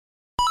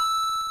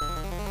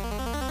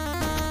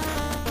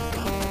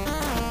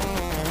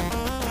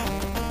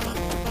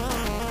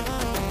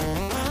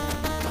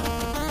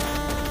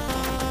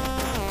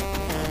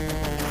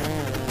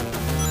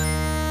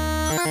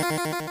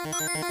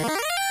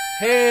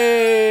Hey,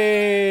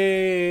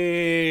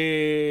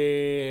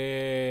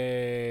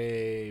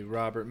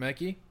 Robert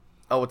Mecki.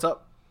 Oh, what's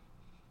up?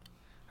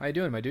 How you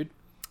doing, my dude?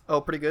 Oh,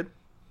 pretty good.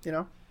 You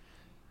know?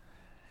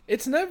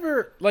 It's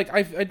never, like,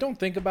 I don't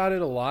think about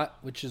it a lot,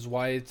 which is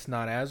why it's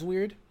not as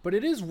weird. But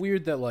it is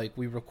weird that, like,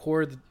 we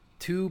record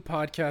 2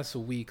 podcasts a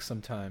week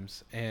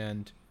sometimes,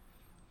 and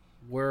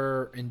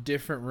we're in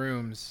different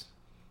rooms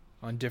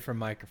on different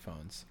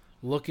microphones,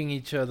 looking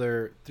each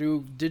other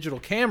through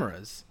digital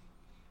cameras,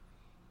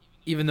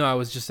 even though I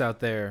was just out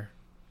there,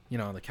 you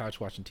know, on the couch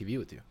watching TV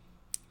with you.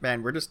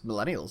 Man, we're just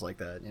millennials like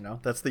that, you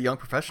know? That's the young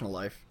professional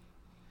life.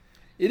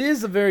 It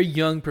is a very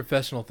young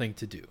professional thing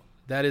to do.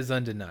 That is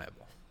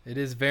undeniable. It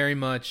is very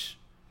much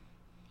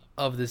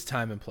of this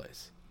time and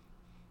place.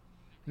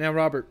 Now,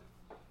 Robert,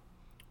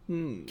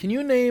 can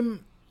you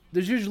name...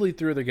 There's usually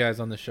 3 other guys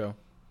on the show.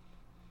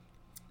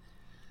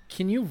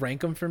 Can you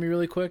rank them for me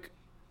really quick?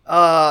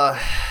 I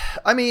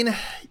mean,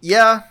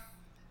 yeah.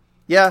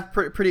 Yeah,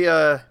 pretty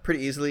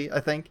easily,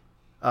 I think.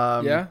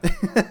 Yeah?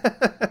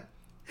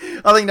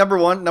 I think number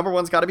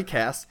one's got to be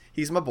Cass.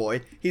 He's my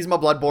boy. He's my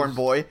Bloodborne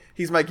boy.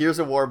 He's my Gears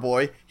of War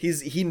boy.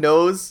 He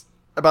knows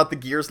about the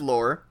Gears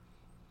lore.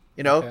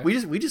 You know,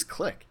 Okay. we just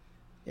click.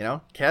 You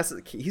know, Cass,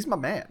 he's my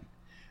man.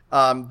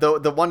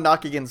 The one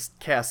knock against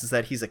Cass is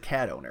that he's a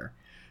cat owner.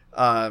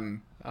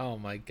 Oh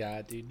my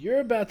god, dude.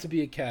 You're about to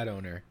be a cat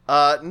owner.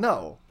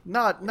 No,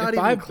 not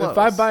even close. If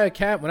I buy a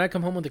cat, when I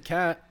come home with a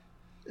cat...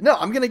 No,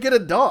 I'm going to get a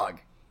dog.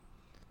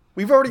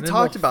 We've already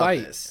talked about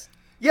this.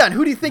 Yeah, and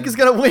who do you think is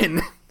going to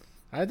win?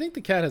 I think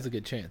the cat has a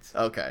good chance.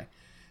 Okay.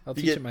 I'll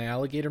teach it my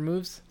alligator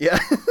moves. Yeah.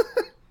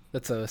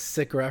 That's a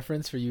sick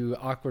reference for you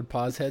awkward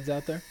pause heads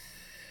out there.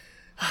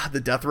 The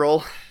death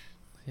roll.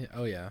 Yeah,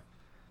 oh, yeah.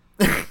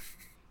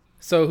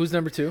 So, who's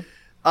number 2?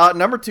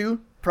 Number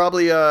 2,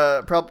 probably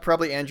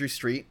Andrew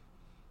Street.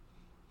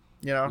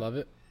 You know? Love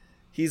it.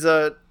 He's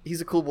a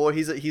cool boy.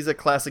 He's a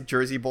classic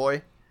Jersey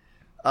boy.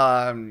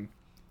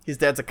 His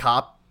dad's a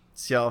cop.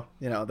 So,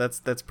 you know,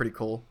 that's pretty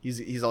cool.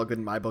 He's all good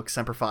in my book,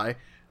 Semper Fi.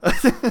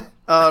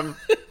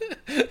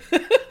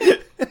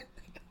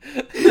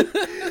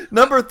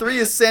 Number 3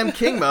 is Sam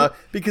Kingma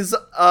because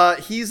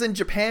he's in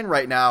Japan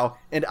right now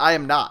and I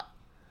am not.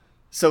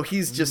 So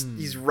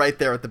he's right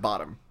there at the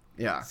bottom.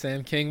 Yeah.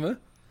 Sam Kingma?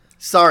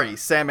 Sorry,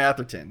 Sam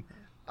Atherton.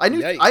 I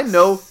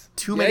know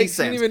too many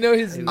Sams. You didn't even know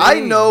his name. I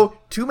know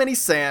too many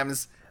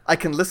Sams. I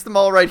can list them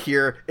all right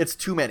here. It's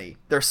too many.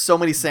 There's so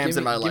many Sams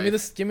in my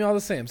life. Give me all the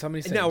Sams. How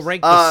many Sams? Now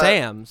rank the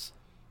Sams.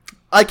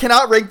 I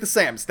cannot rank the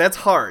Sams. That's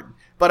hard.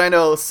 But I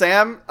know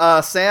Sam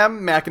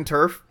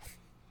McInturf.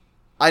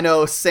 I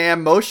know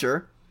Sam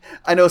Mosher.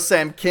 I know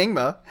Sam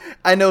Kingma.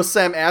 I know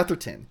Sam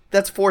Atherton.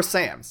 That's 4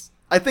 Sams.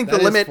 I think the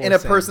limit in a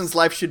person's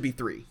life should be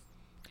 3.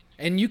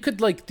 And you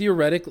could, like,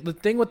 theoretically... The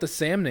thing with the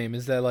Sam name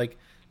is that, like,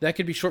 that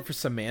could be short for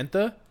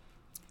Samantha.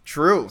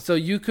 True. So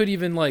you could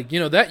even, like, you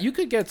know, that you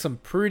could get some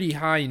pretty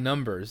high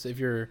numbers if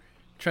you're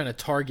trying to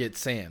target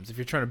Sams, if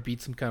you're trying to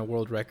beat some kind of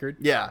world record.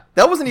 Yeah.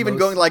 That wasn't even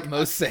going, like...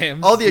 Most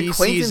Sams. All the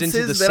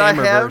acquaintances that I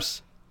have...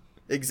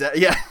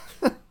 Exactly. Yeah.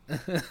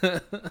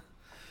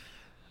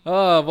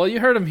 Oh, well,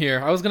 you heard him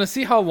here. I was gonna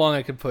see how long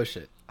I could push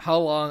it. How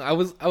long? I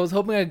was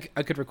hoping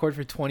I could record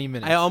for 20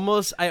 minutes. I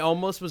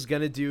almost was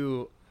gonna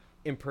do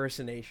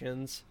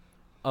impersonations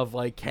of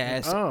like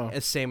Cass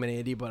as Sam and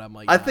Andy, but I'm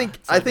like, I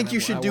think you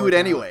should do it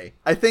anyway.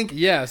 I think.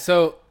 Yeah.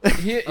 So,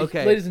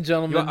 okay, ladies and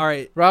gentlemen, all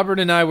right. Robert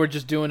and I were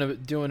just doing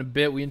a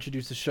bit. We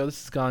introduced the show.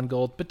 This is Gone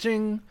Gold.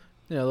 Ba-ching.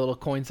 You know, a little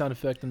coin sound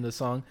effect in the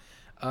song.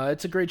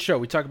 It's a great show.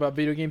 We talk about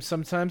video games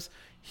sometimes.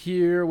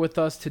 Here with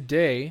us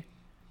today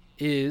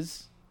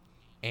is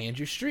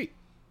Andrew Street.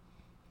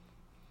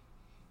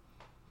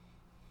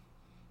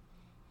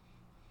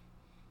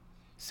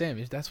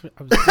 Sam, that's what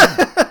I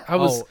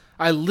was doing.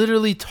 I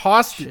literally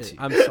tossed it to you.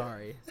 I'm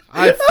sorry.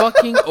 I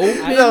fucking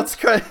opened. I know, it's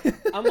crazy.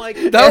 I'm like,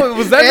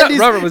 was that not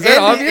Robert? Was that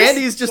obvious?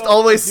 Andy's just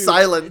always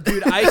silent.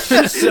 Dude, I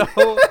just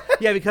so...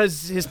 Yeah,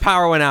 because his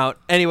power went out.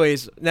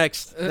 Anyways,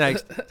 next.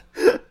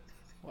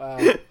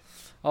 Wow.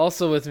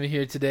 Also with me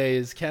here today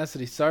is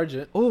Cassidy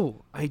Sargent. Oh,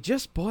 I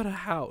just bought a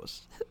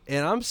house,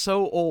 and I'm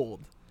so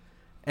old.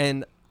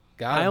 And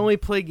I him. only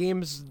play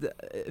games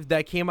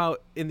that came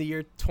out in the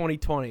year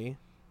 2020.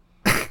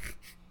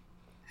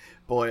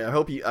 Boy, I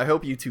hope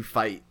you two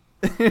fight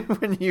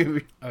when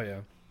you. Oh yeah,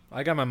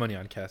 I got my money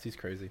on Cass. He's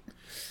crazy.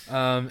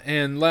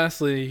 And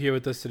lastly, here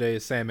with us today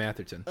is Sam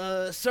Atherton.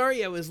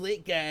 Sorry I was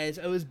late, guys.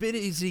 I was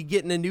busy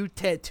getting a new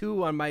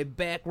tattoo on my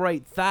back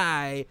right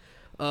thigh.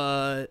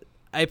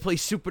 I play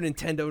Super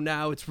Nintendo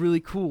now. It's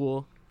really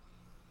cool.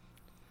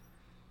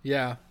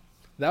 Yeah,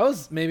 that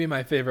was maybe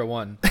my favorite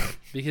one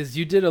because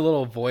you did a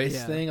little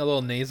voice thing, a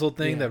little nasal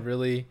thing that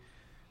really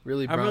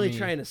brought I'm really me...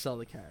 trying to sell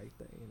the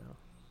character, you know.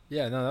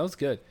 Yeah, no, that was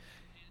good.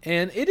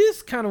 And it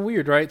is kind of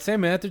weird, right?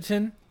 Sam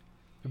Atherton,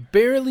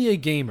 barely a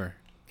gamer,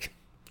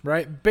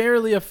 right?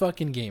 Barely a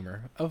fucking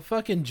gamer. A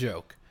fucking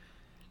joke.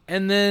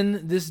 And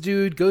then this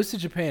dude goes to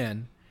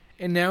Japan,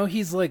 and now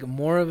he's like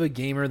more of a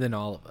gamer than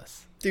all of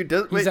us. Dude,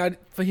 he's out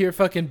here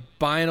fucking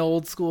buying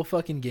old school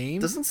fucking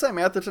games. Doesn't Sam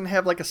Atherton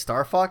have like a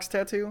Star Fox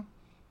tattoo?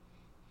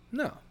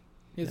 No.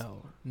 He has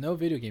No. no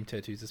video game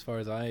tattoos as far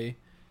as I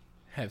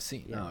have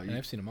seen. No, and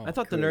I've seen them all. I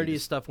thought the Crazy.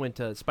 nerdiest stuff went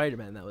to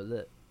Spider-Man. That was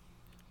it.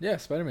 Yeah,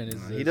 Spider-Man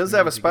is. He does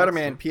have a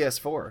Spider-Man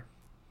PS4.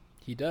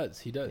 He does.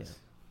 Yeah.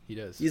 He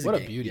does. He's What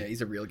a a beauty. Yeah,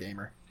 he's a real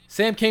gamer.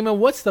 Sam Kingman,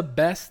 what's the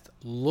best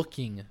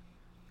looking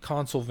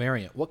console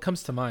variant? What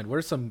comes to mind? What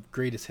are some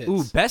greatest hits?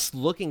 Ooh, best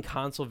looking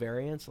console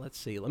variants. Let's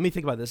see. Let me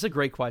think about this. This is a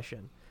great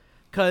question.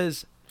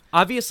 Because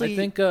obviously, I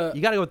think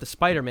you got to go with the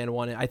Spider-Man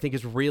one. I think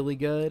is really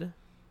good.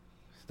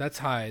 that's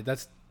high.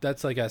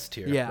 That's like S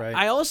tier. Yeah. Right?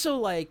 I also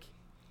like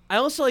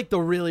the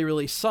really,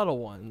 really subtle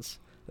ones.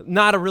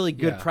 Not a really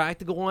good Yeah.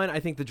 practical one. I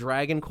think the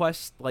Dragon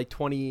Quest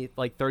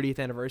 30th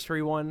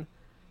anniversary one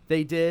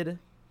they did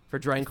for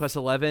Dragon Quest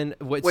 11.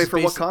 Wait, for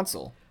what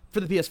console? For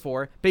the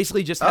PS4.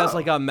 Basically just has Oh.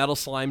 like a metal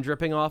slime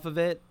dripping off of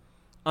it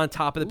on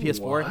top of the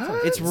PS4.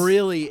 what? It's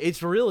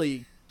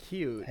really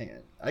cute. Hang on,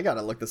 I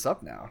gotta look this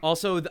up now.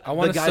 Also, the I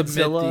wanna submit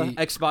Godzilla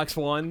the- Xbox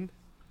One.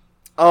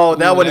 Oh,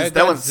 that Ooh, one is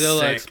that one's Godzilla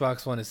sick.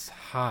 Xbox One is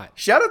hot.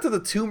 Shout out to the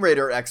Tomb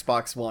Raider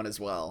Xbox One as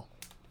well.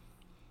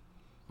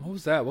 What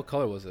was that? What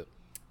color was it?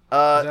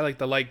 Was that Uh, like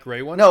the light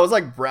gray one? no, it was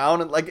like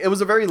brown and like it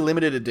was a very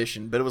limited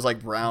edition, but it was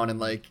like brown and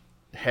like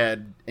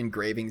had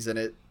engravings in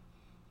it.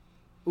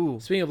 Ooh,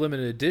 Speaking of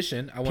limited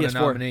edition, I want to PS4.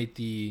 nominate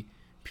the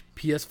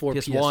PS4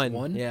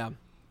 PS1. Yeah.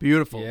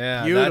 Beautiful.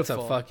 Yeah, Beautiful.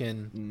 that's a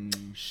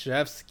fucking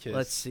chef's kiss.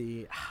 Let's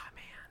see. Man.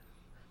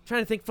 I'm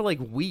trying to think for like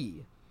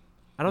Wii.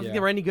 I don't think Yeah.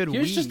 there were any good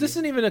Here's Wii. just this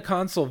isn't even a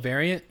console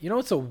variant. You know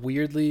what's a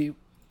weirdly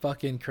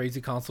fucking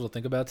crazy console to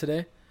think about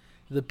today?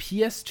 The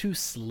PS2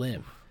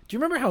 Slim. Do you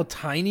remember how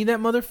tiny that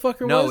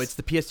motherfucker was? No, it's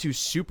the PS2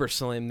 Super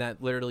Slim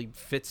that literally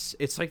fits.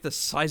 It's like the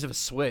size of a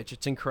Switch.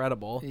 It's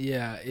incredible.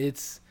 Yeah,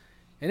 it's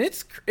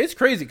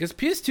crazy because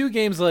PS2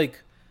 games,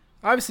 like,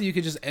 obviously you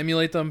could just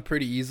emulate them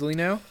pretty easily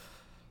now,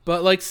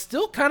 but like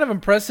still kind of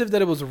impressive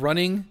that it was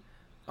running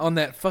on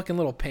that fucking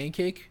little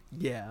pancake.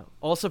 Yeah.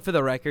 Also, for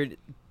the record,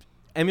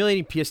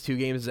 emulating PS2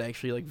 games is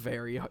actually like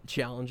very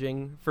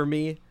challenging for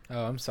me.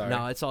 Oh, I'm sorry.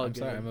 No, it's all I'm good.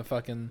 sorry. I'm a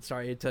fucking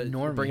Sorry to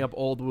Normie. bring up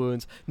old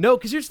wounds. No,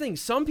 because here's the thing.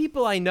 Some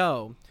people I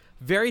know,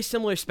 very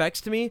similar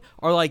specs to me,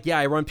 are like, yeah,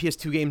 I run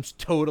PS2 games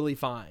totally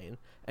fine.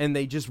 And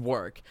they just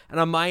work. And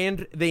on my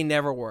end, they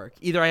never work.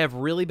 Either I have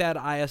really bad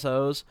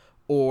ISOs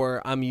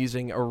or I'm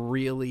using a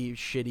really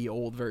shitty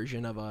old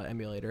version of a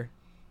emulator.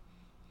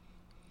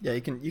 Yeah,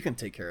 you can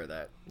take care of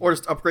that, or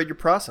just upgrade your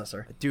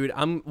processor. Dude,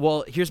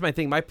 here's my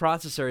thing. My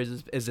processor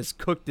is as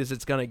cooked as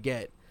it's gonna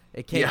get.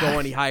 It can't Yeah. go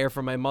any higher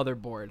from my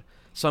motherboard.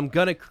 So I'm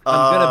gonna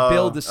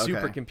build a okay.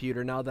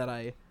 supercomputer now that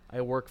I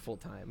work full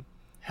time.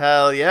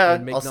 Hell yeah!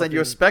 And make I'll send you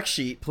a nothing- spec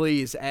sheet,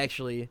 Please,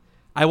 actually,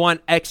 I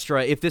want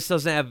extra. If this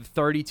doesn't have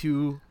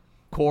 32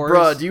 cores,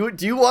 bruh.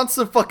 Do you want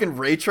some fucking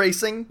ray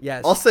tracing?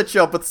 Yes. I'll set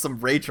you up with some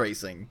ray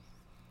tracing.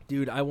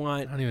 dude, I I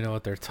want don't even know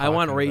what they're talking I about.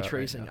 want ray right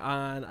tracing now.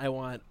 on. I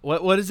want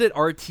what is it?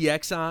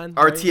 RTX on.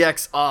 right?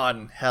 RTX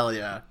on. Hell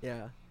yeah.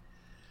 Yeah.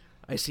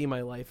 I see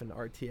my life in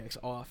RTX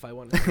off. I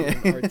want to see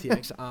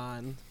RTX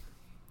on.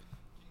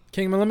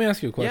 Kingman, let me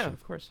ask you a Yeah, question.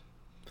 of course.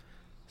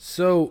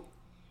 So,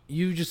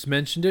 you just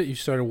mentioned it. You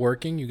started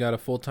working. You got a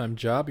full-time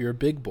job. You're a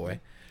big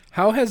boy.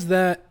 How has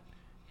that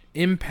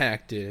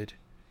impacted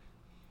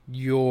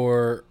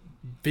your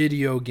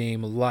video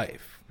game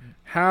life?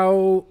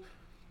 How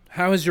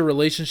has your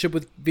relationship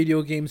with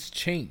video games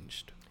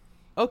changed?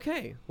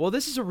 Okay. Well,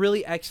 this is a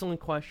really excellent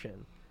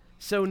question.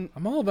 So,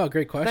 I'm all about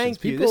great questions.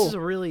 thank you. People, This is a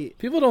really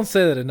people don't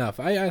say that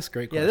enough. I ask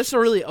great questions. this is a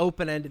really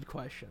open-ended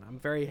question. I'm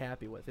very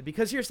happy with it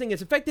because here's the thing: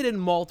 it's affected in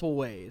multiple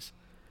ways.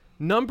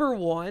 Number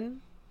one,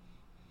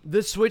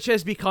 the Switch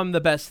has become the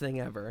best thing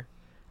ever,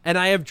 and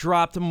I have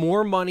dropped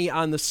more money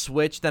on the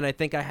Switch than I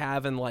think I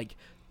have in like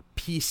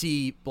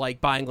PC,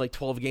 like buying like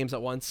 12 games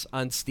at once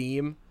on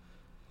Steam.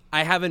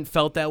 I haven't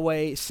felt that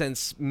way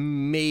since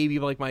maybe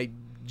like my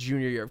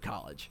junior year of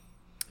college.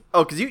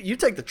 Oh, because you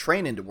take the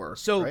train into work,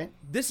 So right?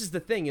 this is the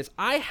thing: is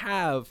I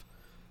have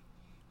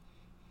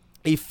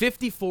a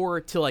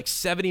 54 to like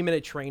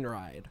 70-minute train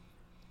ride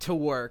to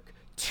work,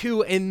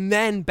 to and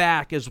then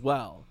back as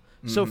well.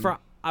 So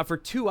for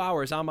 2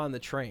 hours, I'm on the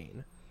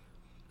train.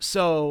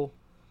 So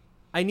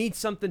I need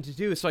something to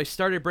do. So I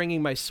started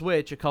bringing my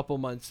Switch a couple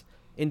months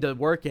into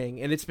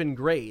working, and it's been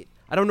great.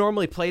 I don't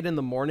normally play it in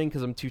the morning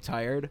because I'm too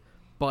tired,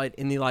 but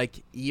in the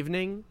like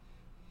evening,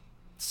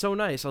 it's so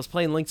nice. I was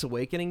playing Link's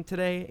Awakening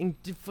today,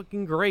 and did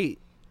fucking great.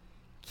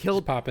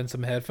 Just pop in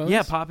some headphones.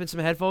 Yeah, pop in some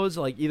headphones,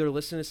 like either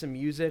listen to some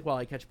music while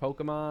I catch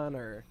Pokemon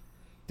or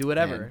do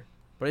whatever. Man,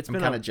 but it's I'm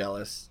been kind of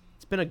jealous.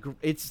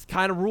 it's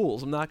kind of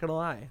rules. I'm not gonna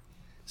lie.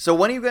 So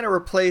when are you going to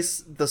replace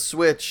the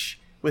Switch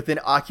with an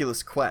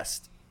Oculus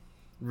Quest?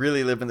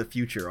 Really live in the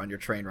future on your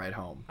train ride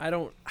home. I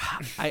don't.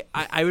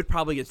 I would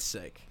probably get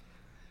sick.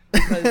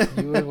 Because,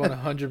 You would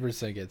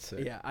 100% get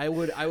sick. yeah, I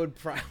would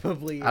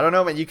probably. I don't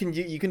know, man. You can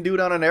do it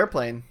on an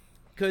airplane.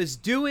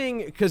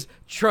 Because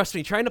trust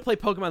me, trying to play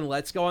Pokemon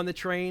Let's Go on the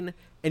train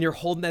and you're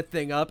holding that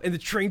thing up and the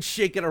train's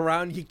shaking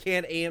around, you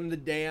can't aim the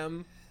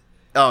damn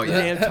Oh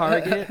yeah. damn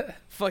target.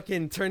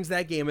 Fucking turns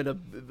that game into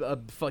a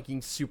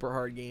fucking super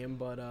hard game.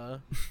 But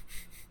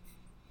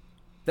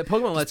That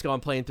Pokemon Let's Go I'm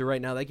playing through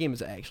right now, that game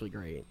is actually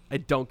great. I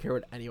don't care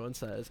what anyone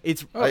says.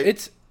 It's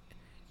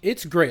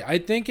great. I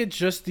think it's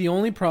just the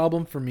only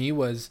problem for me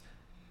was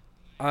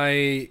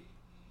I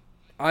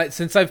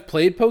since I've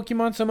played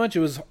Pokemon so much,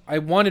 I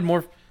wanted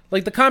more.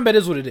 Like, the combat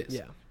is what it is.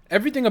 Yeah.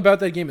 Everything about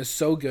that game is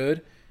so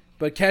good,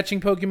 but catching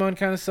Pokemon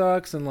kind of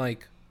sucks, and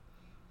like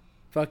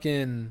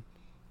fucking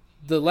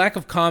the lack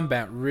of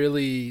combat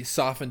really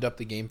softened up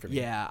the game for me.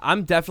 Yeah,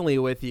 I'm definitely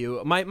with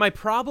you. My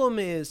problem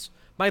is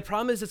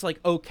it's like,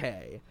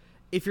 okay,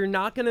 if you're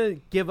not gonna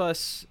give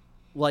us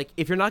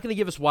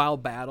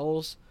wild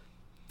battles,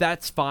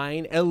 that's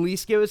fine. At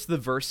least give us the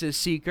Versus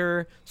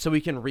Seeker so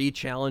we can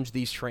re-challenge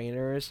these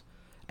trainers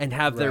and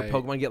have their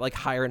Pokemon get like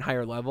higher and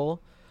higher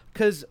level.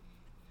 Because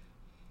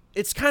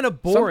it's kind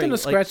of boring. Something to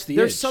scratch the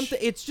itch.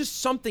 It's just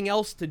something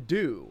else to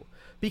do.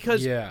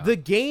 Because the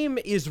game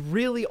is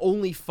really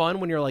only fun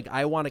when you're like,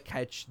 I want to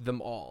catch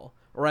them all,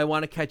 or I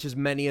want to catch as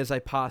many as I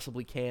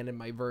possibly can in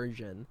my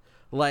version.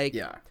 Like,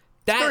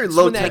 that's very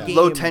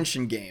low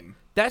tension game.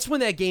 That's when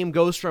that game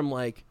goes from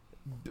like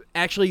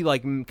actually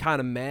like kind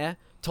of meh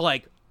to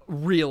like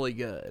really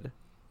good.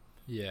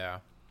 Yeah.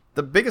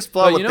 The biggest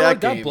flaw with that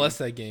game. God bless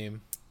that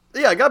game.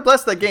 Yeah, God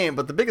bless that game,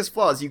 but the biggest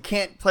flaw is you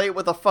can't play it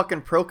with a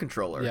fucking Pro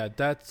Controller. Yeah,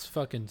 that's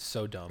fucking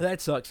so dumb.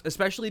 That sucks,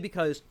 especially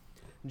because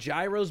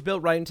gyro's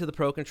built right into the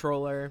Pro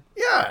Controller.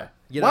 Yeah.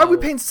 Why are we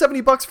paying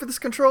 $70 for this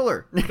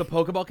controller? The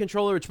Pokeball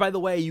controller, which, by the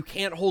way, you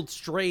can't hold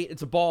straight.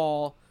 It's a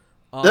ball.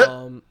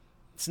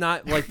 It's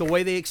not like the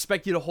way they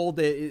expect you to hold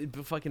it.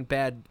 Fucking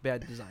bad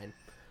design.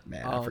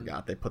 Man, I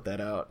forgot they put that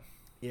out.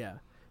 Yeah.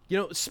 You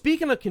know,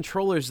 speaking of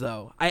controllers,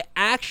 though, I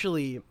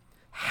actually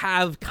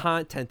have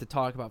content to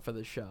talk about for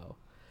the show.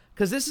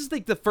 Because this is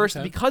like the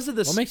first, because of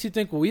this. What makes you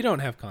think we don't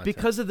have content?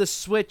 Because of the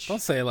Switch.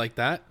 Don't say it like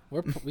that.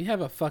 We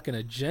have a fucking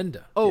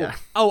agenda.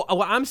 Well,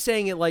 I'm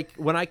saying it like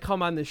when I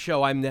come on the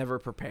show, I'm never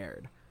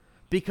prepared.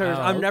 Because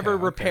I'm never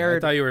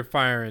prepared. I thought you were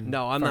firing.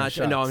 No, I'm not.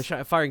 Shots. No,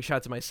 I'm firing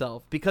shots at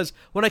myself. Because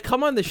when I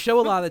come on the show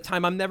a lot of the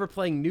time, I'm never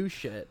playing new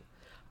shit.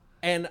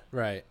 And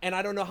I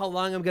don't know how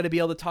long I'm going to be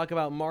able to talk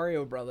about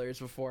Mario Brothers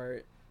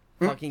before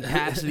fucking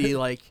Cassidy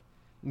like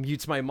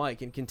mutes my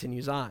mic and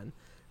continues on.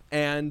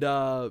 And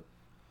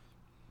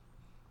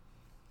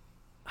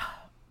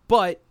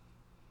but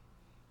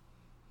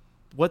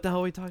what the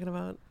hell are we talking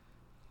about?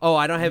 Oh,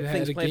 I don't have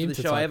things planned for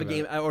the show. I have a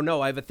game. I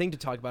have a thing to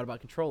talk about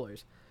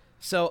controllers.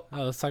 So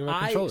let's talk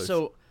about controllers.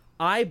 So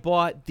I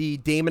bought the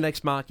Daemon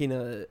X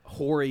Machina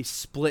Hori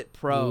Split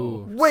Pro.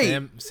 Ooh,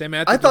 wait, Sam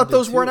I thought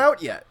those weren't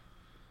out yet.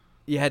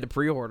 You had to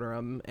pre-order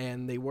them,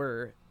 and they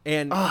were.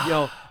 And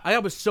I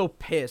was so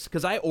pissed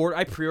because I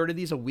pre-ordered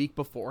these a week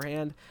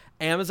beforehand.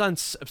 Amazon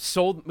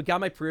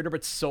got my pre-order,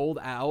 but sold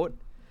out.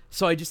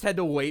 So I just had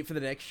to wait for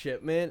the next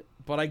shipment.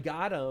 But I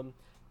got them,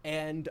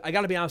 and I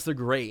got to be honest, they're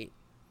great.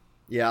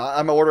 Yeah,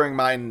 I'm ordering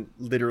mine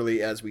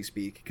literally as we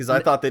speak because I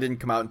thought they didn't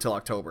come out until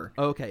October.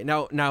 Okay,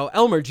 now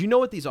Elmer, do you know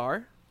what these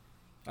are?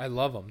 I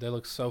love them. They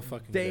look so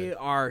fucking good. They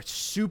are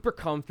super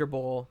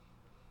comfortable.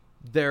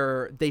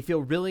 They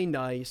feel really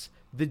nice.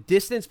 The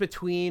distance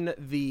between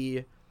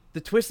the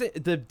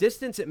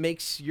distance it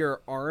makes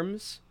your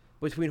arms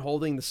between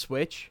holding the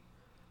Switch,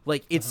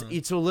 like it's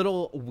a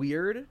little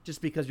weird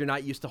just because you're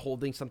not used to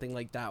holding something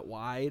like that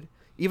wide.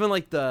 Even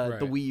like the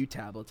Wii U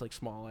tablet's like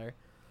smaller,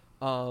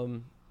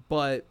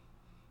 but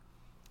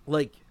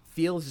like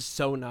feels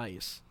so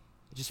nice.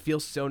 It just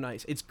feels so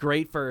nice. It's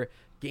great for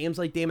games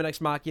like Daemon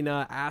X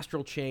Machina,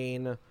 Astral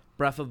Chain,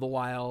 Breath of the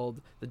Wild,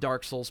 the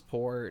Dark Souls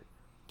port,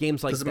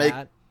 games like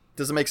that.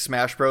 Does it make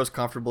Smash Bros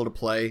comfortable to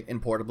play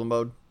in portable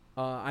mode?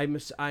 I'm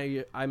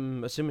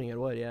assuming it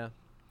would, yeah.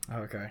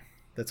 Okay,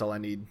 that's all I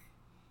need.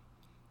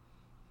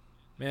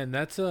 Man,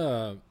 that's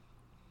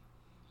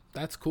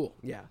cool.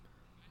 Yeah.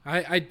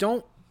 I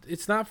don't.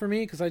 It's not for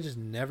me because I just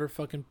never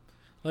fucking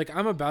like.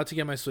 I'm about to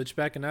get my Switch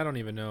back, and I don't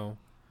even know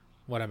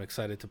what I'm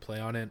excited to play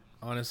on it.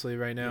 Honestly,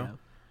 right now,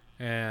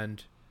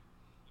 and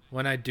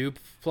when I do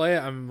play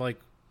it, I'm like,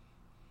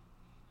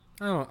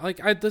 I don't know,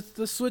 like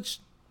the Switch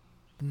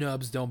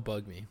nubs don't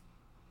bug me.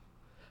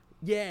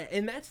 Yeah,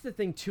 and that's the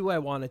thing too I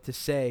wanted to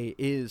say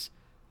is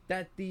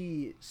that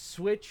the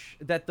Switch,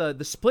 that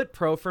the Split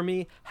Pro for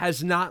me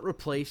has not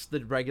replaced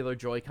the regular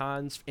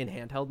Joy-Cons in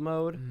handheld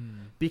mode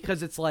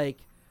because it's like,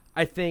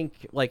 I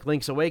think like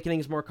Link's Awakening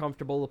is more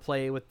comfortable to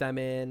play with them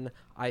in.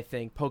 I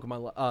think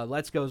Pokemon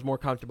Let's Go is more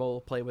comfortable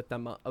to play with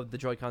them of the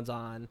Joy-Cons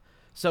on.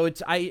 So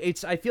I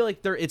feel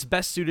like it's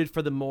best suited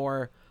for the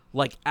more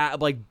like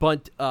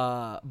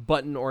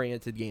button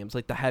oriented games,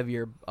 like the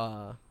heavier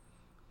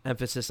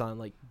emphasis on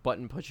like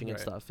button pushing and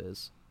stuff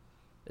is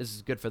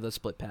good for the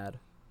split pad.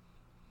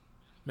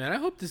 Man, I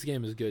hope this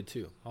game is good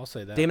too. I'll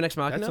say that. Daemon X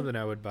Machina? That's something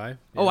I would buy.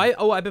 Yeah.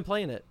 I've been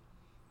playing it.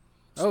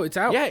 Oh, it's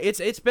out. Yeah,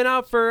 it's been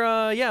out for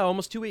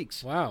almost 2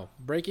 weeks. Wow,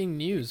 breaking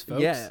news,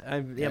 folks. Yeah,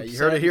 you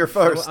heard it here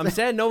first. I'm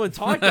sad no one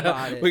talked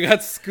about it. We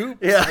got scoop.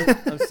 Yeah,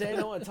 I'm sad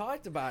no one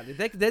talked about it.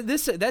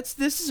 This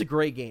is a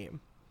great game.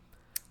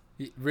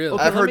 Really,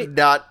 okay,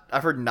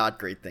 I've heard not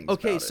great things.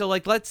 Okay, about so it.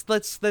 like let's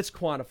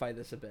quantify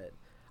this a bit.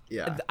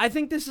 Yeah. I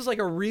think this is like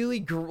a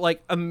really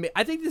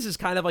I think this is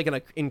kind of like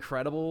an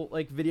incredible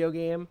like video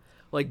game,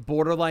 like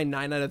borderline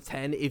 9 out of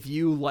 10 if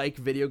you like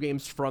video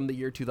games from the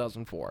year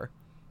 2004.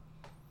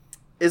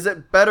 Is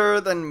it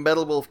better than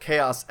Metal Wolf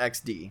Chaos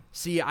XD?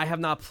 See, I have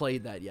not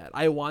played that yet.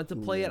 I want to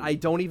play it. I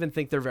don't even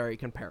think they're very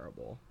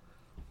comparable.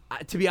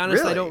 To be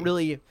honest, I don't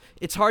really.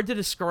 It's hard to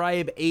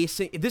describe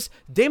this.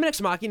 Daemon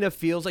X Machina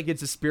feels like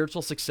it's a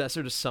spiritual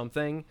successor to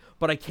something,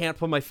 but I can't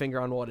put my finger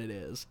on what it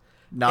is.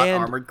 Not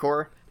Armored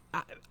Core?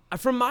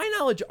 From my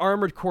knowledge,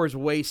 Armored Core is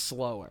way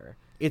slower.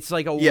 It's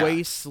like a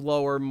way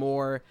slower,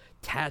 more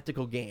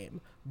tactical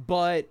game.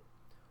 But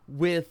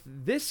with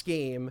this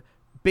game,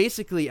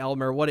 basically,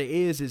 Elmer, what it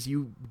is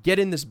you get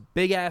in this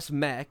big-ass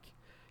mech,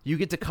 you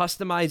get to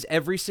customize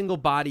every single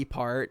body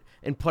part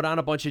and put on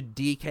a bunch of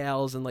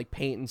decals and, like,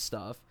 paint and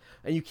stuff,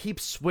 and you keep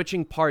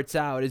switching parts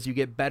out as you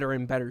get better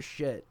and better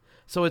shit.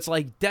 So it's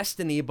like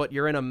Destiny, but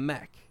you're in a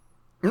mech.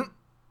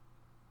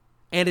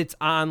 And it's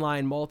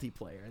online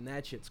multiplayer, and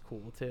that shit's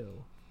cool,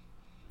 too.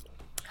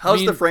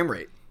 How's the frame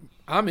rate?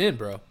 I'm in,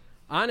 bro.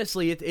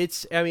 Honestly,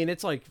 it's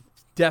like,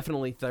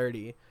 definitely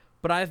 30,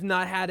 but I've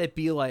not had it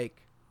be, like,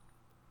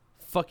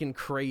 fucking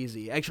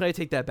crazy. Actually, I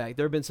take that back.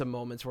 There have been some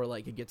moments where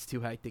like it gets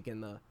too hectic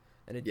and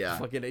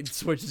it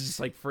switches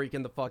just like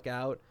freaking the fuck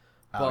out.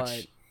 Ouch.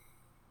 But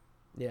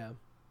yeah,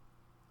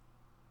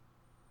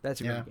 that's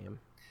a great game.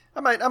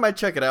 I might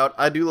check it out.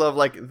 I do love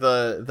like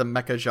the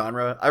mecha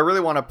genre. I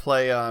really want to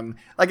play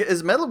like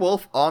is Metal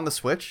Wolf on the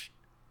Switch?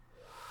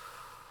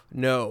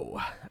 No,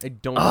 I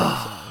don't think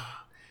so.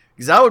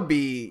 Because I would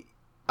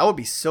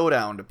be so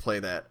down to play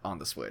that on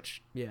the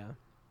Switch. Yeah.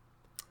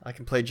 I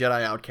can play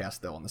Jedi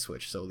Outcast though on the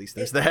Switch, so at least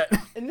there's that.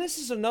 And this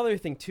is another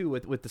thing too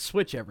with the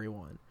Switch.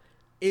 Everyone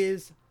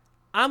is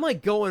I'm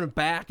like going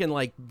back and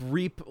like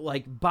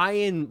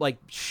buying like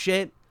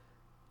shit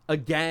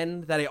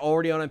again that I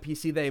already own on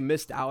PC that I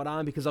missed out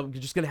on because I'm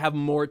just gonna have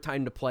more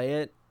time to play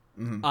it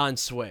on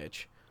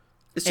Switch.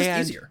 It's just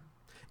easier.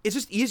 It's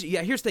just easier.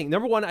 Yeah, here's the thing.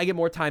 Number one, I get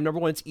more time. Number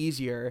one, it's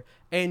easier.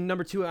 And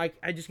number two, I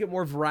just get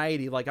more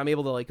variety. Like I'm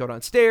able to like go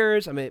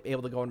downstairs. I'm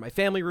able to go in my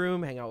family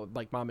room, hang out with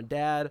like mom and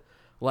dad,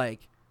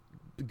 like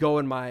go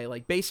in my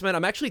like basement.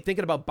 I'm actually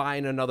thinking about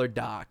buying another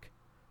dock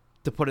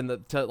to put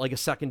in like a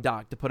second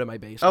dock to put in my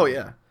basement. Oh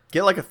yeah,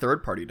 get like a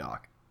third-party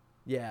dock.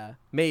 Yeah,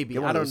 maybe.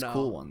 Get one I of don't those know.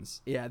 Cool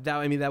ones. Yeah,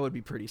 that would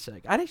be pretty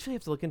sick. I'd actually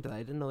have to look into that. I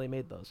didn't know they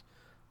made those.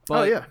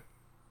 But,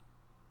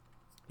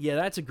 yeah,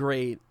 that's a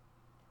great.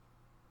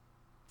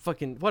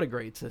 Fucking what a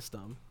great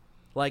system.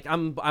 Like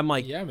I'm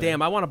like,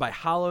 damn, I want to buy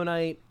Hollow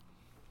Knight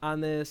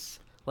on this.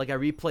 Like I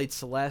replayed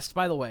Celeste.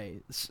 By the way,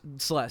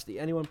 Celeste,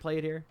 anyone play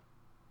it here?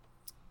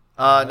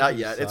 Not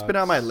yet. It's been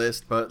on my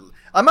list, but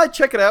I might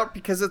check it out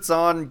because it's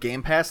on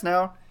Game Pass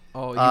now.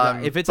 Oh,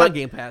 if it's on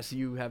Game Pass,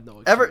 you have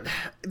no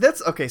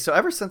excuse. So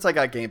ever since I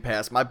got Game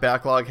Pass, my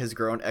backlog has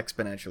grown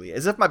exponentially,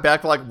 as if my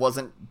backlog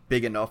wasn't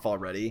big enough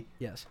already.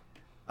 Yes.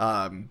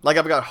 Like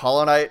I've got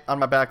Hollow Knight on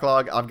my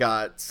backlog, I've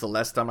got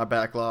Celeste on my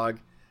backlog,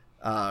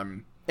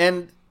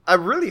 and I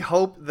really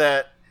hope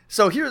that.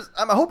 So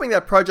I'm hoping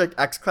that Project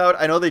xCloud.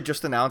 I know they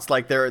just announced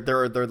like they're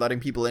letting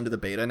people into the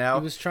beta now.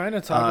 He was trying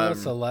to talk about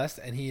Celeste,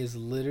 and he is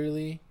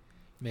literally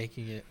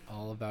making it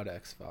all about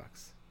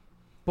Xbox.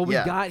 But we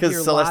got here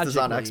because Celeste is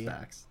on logically.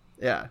 Xbox.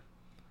 Yeah,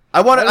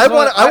 I'm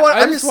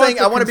just saying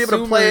I want to be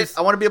able to play it.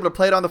 I want to be able to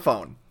play it on the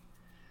phone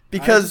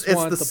because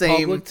it's the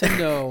same. Public to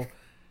know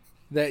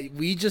that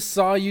we just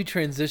saw you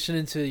transition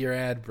into your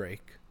ad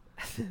break.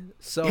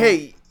 So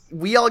hey.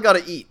 We all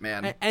gotta eat,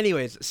 man.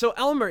 Anyways, so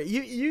Elmer,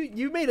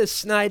 you made a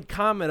snide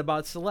comment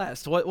about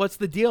Celeste. What's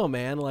the deal,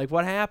 man? Like,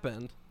 what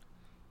happened?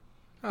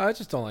 Oh, I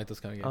just don't like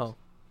those kind of games. Oh,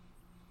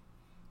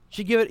 you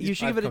should give it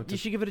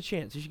a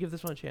chance. You should give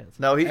this one a chance.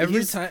 No,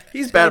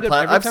 he's bad at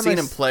I've seen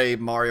him play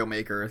Mario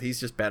Maker. He's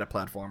just bad at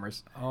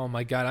platformers. Oh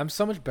my god, I'm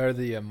so much better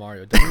than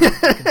Mario. Don't even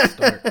fucking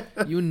start.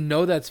 You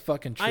know that's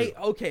fucking true.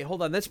 Okay,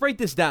 hold on. Let's break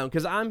this down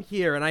because I'm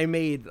here and I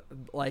made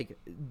like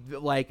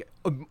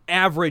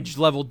average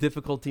level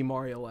difficulty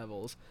Mario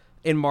levels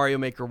in Mario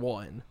Maker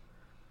 1.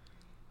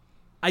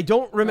 I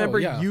don't remember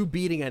you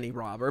beating any,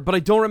 Robert, but I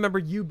don't remember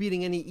you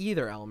beating any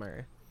either,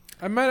 Elmer.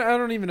 I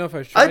don't even know if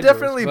I tried. I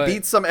definitely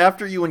beat some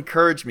after you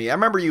encouraged me. I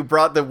remember you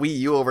brought the Wii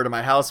U over to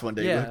my house one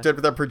day with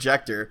the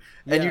projector,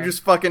 and you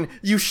just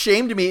you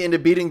shamed me into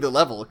beating the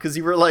level because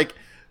you were like,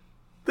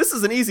 "This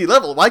is an easy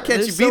level. Why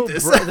can't you beat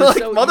this?" Like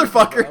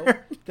motherfucker.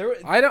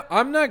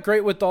 I'm not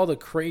great with all the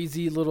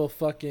crazy little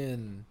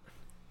fucking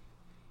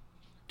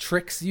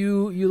tricks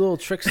you little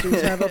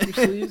tricksters have up your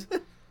sleeves.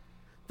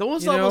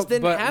 Those levels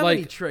didn't have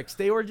any tricks.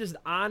 They were just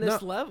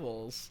honest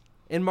levels.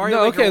 In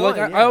Mario Maker 1,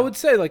 like I would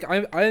say, like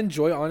I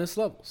enjoy honest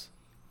levels.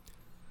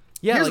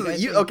 Yeah,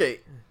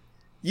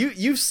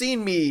 you've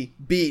seen me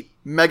beat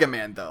Mega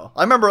Man though.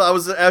 I remember I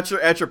was at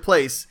your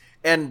place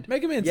and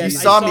Mega Man. You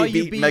saw me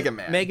beat Mega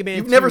Man.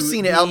 You've never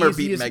seen Elmer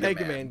beat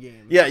Mega Man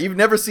game. Yeah, you've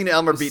never seen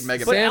Elmer beat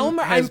Mega Man. But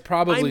Elmer has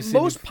probably seen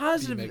most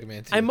positive. Mega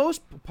Man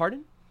 2.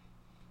 Pardon?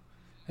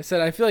 I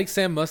said I feel like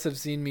Sam must have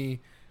seen me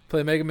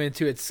play Mega Man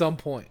 2 at some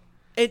point.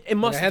 It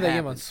must have had that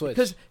game on Switch.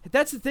 Because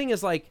that's the thing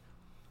is like.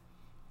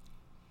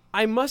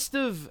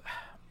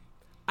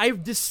 I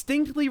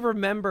distinctly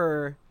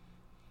remember,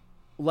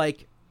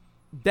 like,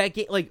 that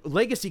game, like,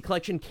 Legacy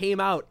Collection came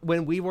out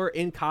when we were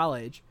in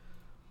college,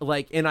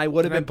 like, and I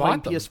would have been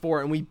playing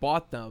PS4, and we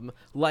bought them.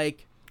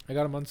 Like, I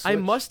got them on Switch. I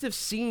must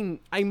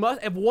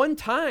at one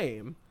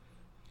time,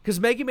 because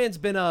Mega Man's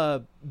been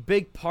a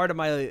big part of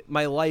my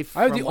life.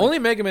 The only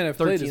Mega Man I've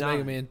played is 13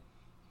 Mega Man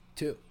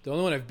 2. The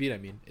only one I've beat,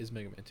 is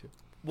Mega Man 2.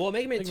 Well,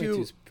 Mega Man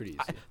 2 is pretty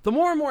easy. The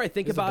more and more I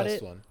think about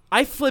it, one.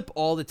 I flip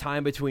all the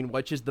time between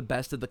which is the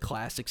best of the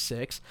classic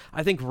 6.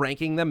 I think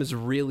ranking them is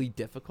really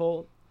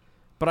difficult.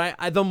 But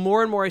I the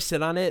more and more I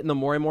sit on it and the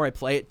more and more I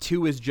play it,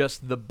 2 is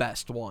just the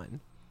best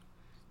one.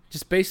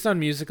 Just based on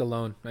music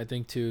alone, I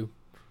think 2.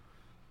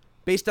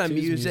 Based on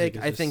 2's music,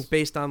 I just... think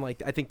based on,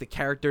 like, I think the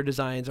character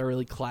designs are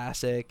really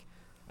classic.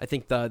 I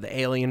think the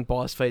alien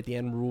boss fight at the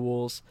end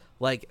rules.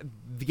 Like,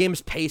 the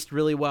game's paced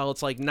really well.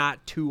 It's, like,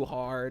 not too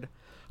hard.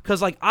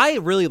 Because, like, I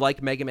really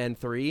like Mega Man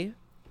 3.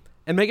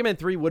 And Mega Man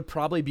 3 would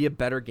probably be a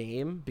better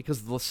game because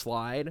of the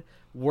slide,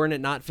 weren't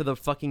it not for the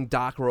fucking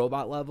Doc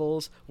Robot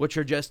levels, which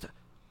are just...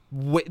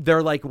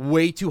 they're, like,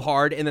 way too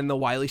hard, and then the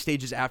Wily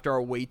stages after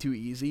are way too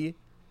easy.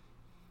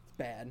 It's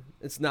bad.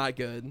 It's not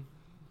good.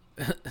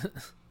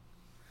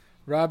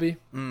 Robbie?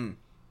 What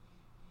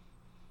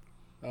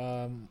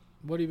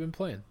have you been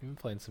playing? You've been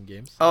playing some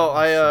games. Oh,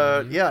 I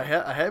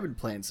have been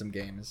playing some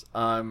games.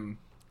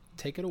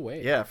 Take it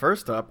away. Yeah,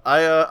 first up,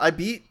 I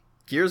beat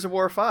Gears of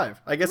War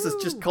 5. I guess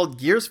it's just called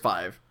Gears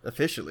 5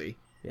 officially.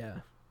 Yeah.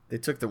 They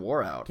took the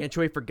war out. Can't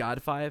you wait for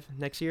God 5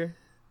 next year?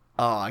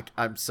 Oh,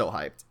 I'm so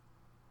hyped.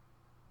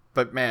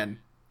 But man,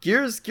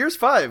 Gears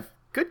 5,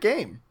 good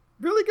game.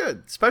 Really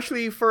good,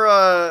 especially for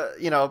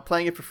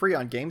playing it for free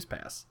on Games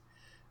Pass.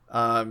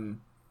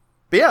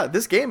 But yeah,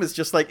 this game is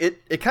just like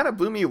it kind of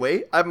blew me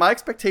away. My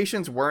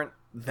expectations weren't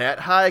that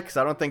high because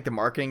I don't think the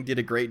marketing did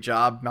a great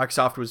job.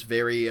 Microsoft was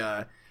very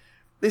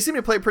they seemed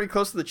to play pretty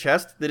close to the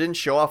chest. They didn't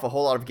show off a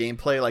whole lot of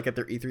gameplay like at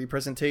their E3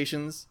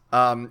 presentations.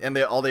 And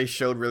all they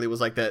showed really was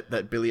like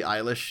that Billie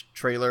Eilish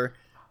trailer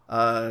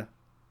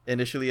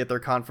initially at their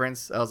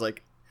conference. I was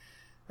like,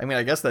 I mean,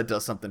 I guess that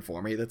does something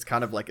for me. That's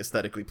kind of like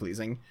aesthetically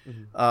pleasing.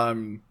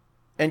 Mm-hmm.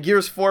 And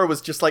Gears 4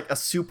 was just like a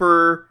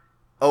super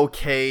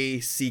okay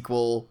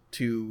sequel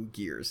to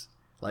Gears.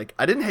 Like,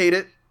 I didn't hate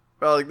it.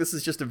 Well, like, this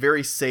is just a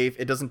very safe,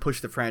 it doesn't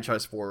push the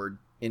franchise forward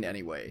in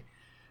any way.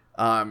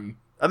 I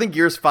think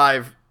Gears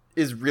 5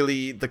 is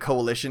really the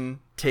Coalition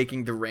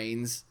taking the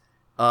reins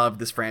of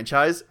this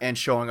franchise and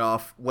showing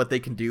off what they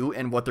can do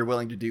and what they're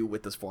willing to do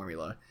with this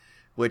formula,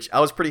 which I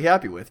was pretty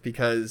happy with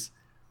because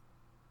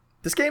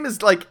this game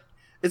is like,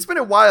 it's been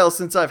a while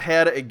since I've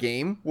had a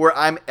game where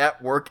I'm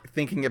at work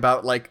thinking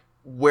about like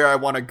where I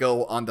want to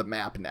go on the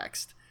map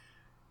next.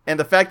 And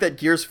the fact that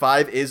Gears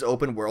 5 is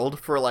open world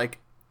for like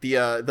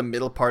the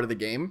middle part of the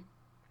game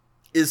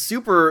is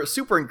super,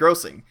 super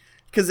engrossing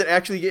because it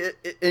actually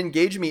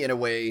engaged me in a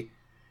way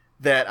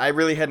that I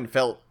really hadn't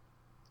felt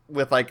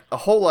with like a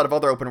whole lot of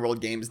other open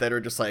world games that are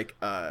just like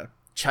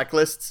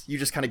checklists. You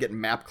just kind of get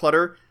map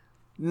clutter.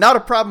 Not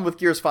a problem with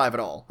Gears 5 at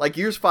all. Like,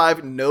 Gears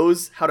 5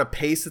 knows how to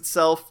pace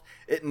itself.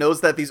 It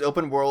knows that these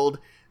open world,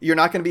 you're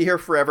not going to be here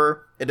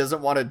forever. It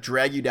doesn't want to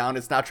drag you down.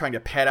 It's not trying to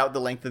pad out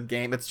the length of the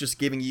game. It's just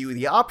giving you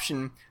the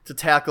option to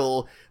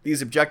tackle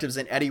these objectives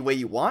in any way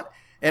you want,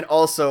 and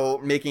also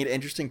making it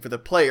interesting for the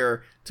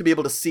player to be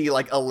able to see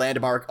like a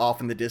landmark off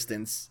in the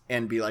distance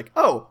and be like,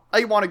 oh,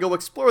 I want to go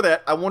explore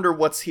that. I wonder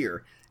what's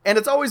here. And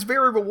it's always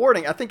very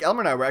rewarding. I think Elmer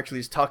and I were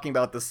actually just talking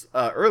about this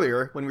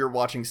earlier when we were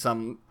watching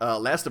some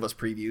Last of Us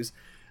previews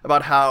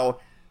about how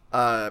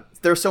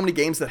there are so many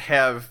games that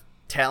have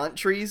talent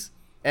trees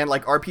and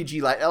like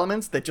RPG light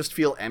elements that just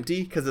feel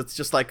empty because it's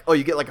just like, oh,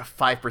 you get like a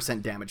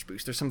 5% damage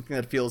boost or something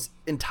that feels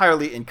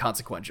entirely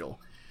inconsequential.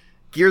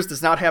 Gears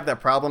does not have that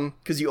problem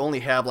because you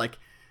only have like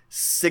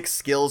 6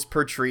 skills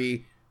per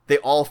tree. They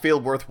all feel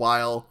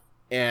worthwhile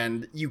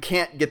and you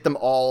can't get them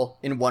all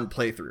in one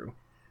playthrough.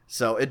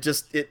 So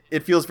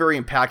it feels very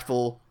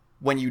impactful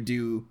when you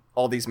do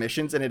all these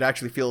missions, and it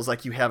actually feels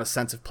like you have a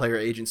sense of player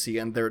agency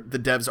and the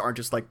devs aren't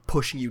just like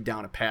pushing you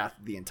down a path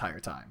the entire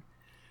time.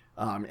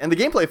 And the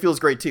gameplay feels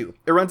great too.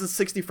 It runs at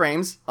 60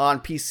 frames on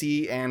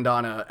PC and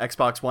on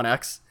Xbox One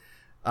X.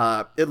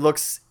 It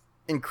looks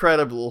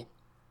incredible.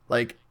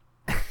 Like,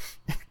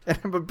 and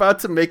I'm about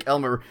to make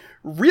Elmer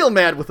real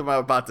mad with what I'm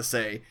about to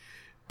say,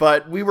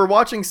 but we were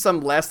watching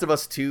some Last of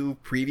Us 2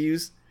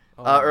 previews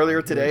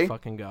earlier today.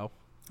 Fucking go.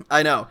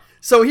 I know.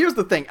 So here's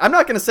the thing. I'm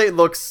not going to say it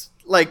looks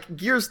like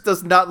Gears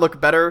does not look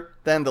better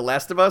than The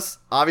Last of Us.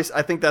 Obviously,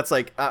 I think that's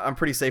like, I'm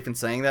pretty safe in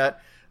saying that.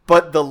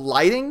 But the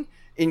lighting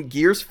in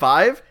Gears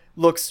 5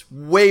 looks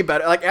way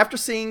better. Like, after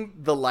seeing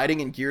the lighting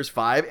in Gears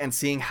 5 and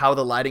seeing how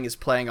the lighting is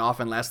playing off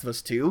in Last of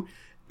Us 2,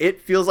 it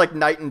feels like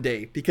night and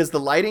day because the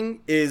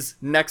lighting is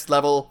next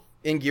level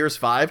in Gears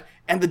 5.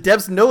 And the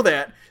devs know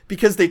that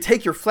because they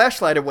take your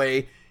flashlight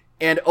away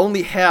and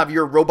only have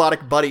your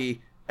robotic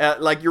buddy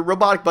Like your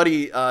robotic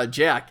buddy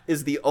Jack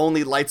is the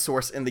only light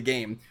source in the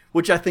game,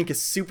 which I think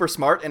is super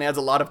smart and adds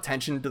a lot of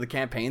tension to the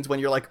campaigns when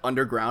you're like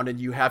underground and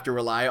you have to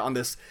rely on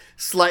this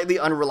slightly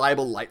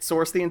unreliable light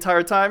source the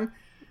entire time.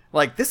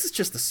 Like, this is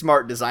just a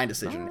smart design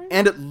decision, Right.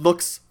 and it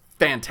looks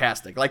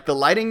fantastic. Like, the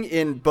lighting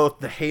in both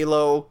the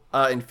Halo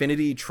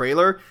Infinity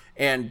trailer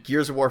and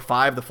Gears of War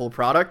 5, the full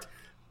product,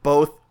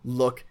 both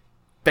look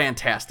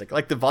fantastic.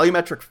 Like, the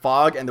volumetric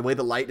fog and the way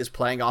the light is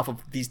playing off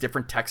of these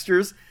different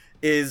textures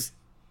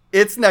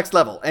it's next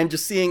level. And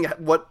just seeing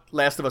what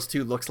Last of Us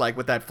 2 looks like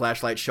with that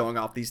flashlight showing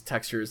off these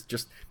textures,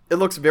 it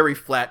looks very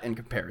flat in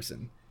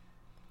comparison.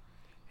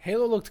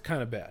 Halo looked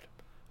kind of bad,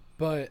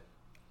 but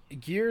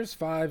Gears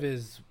 5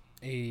 is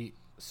a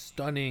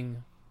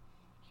stunning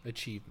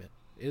achievement.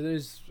 It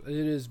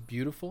is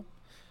beautiful.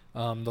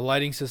 The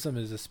lighting system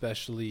is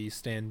especially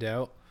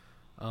standout.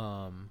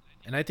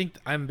 And I think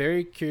I'm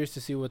very curious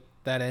to see what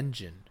that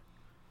engine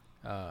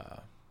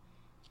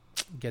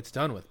gets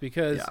done with,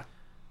 because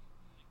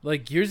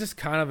like Gears is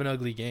kind of an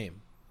ugly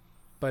game,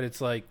 but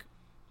it's like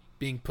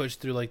being pushed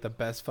through like the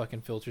best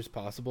fucking filters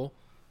possible.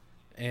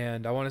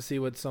 And I want to see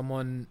what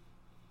someone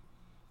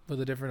with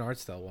a different art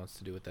style wants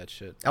to do with that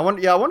shit. I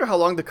wonder how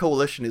long the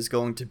Coalition is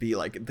going to be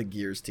like the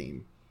Gears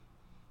team.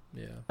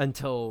 Yeah.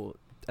 Until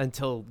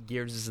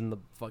Gears is in the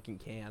fucking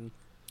can.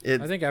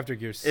 I think after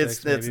Gears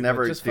 6, it's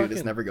never, just dude, it's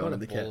fucking never going put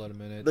in a the bullet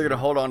can. a minute, They're dude.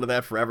 gonna hold on to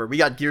that forever. We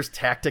got Gears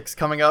Tactics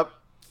coming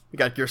up. We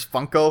got Gears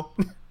Funko.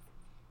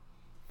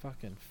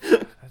 Fucking,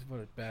 that's what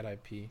a bad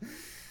IP.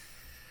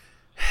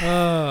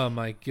 Oh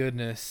my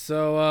goodness.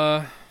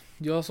 So,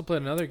 you also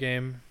played another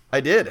game. I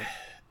did.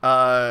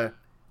 I've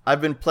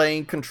been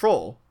playing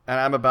Control, and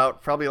I'm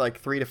about probably like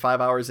 3 to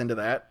 5 hours into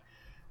that.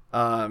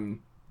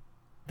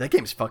 That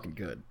game's fucking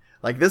good.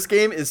 Like, this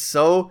game is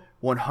so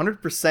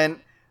 100%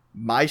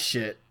 my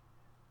shit.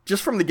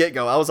 Just from the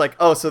get-go, I was like,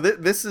 oh, so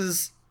this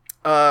is...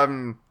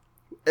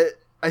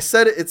 I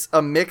said it's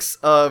a mix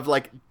of,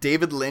 like,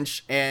 David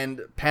Lynch and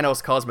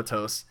Panos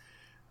Cosmatos,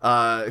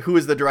 who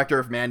is the director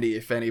of Mandy,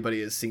 if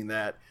anybody has seen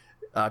that.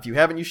 If you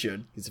haven't, you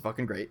should. He's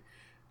fucking great.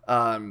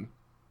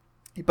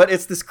 But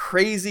it's this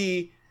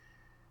crazy...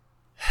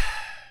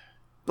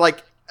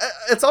 Like,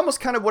 it's almost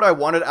kind of what I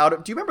wanted out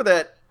of... Do you remember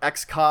that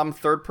XCOM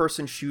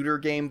third-person shooter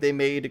game they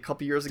made a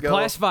couple years ago?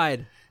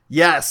 Classified.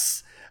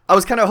 Yes. I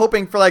was kind of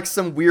hoping for, like,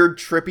 some weird,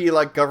 trippy,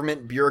 like,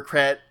 government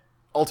bureaucrat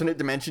alternate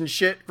dimension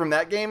shit from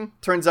that game.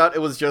 Turns out it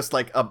was just,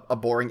 like, a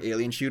boring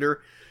alien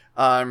shooter.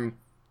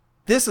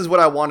 This is what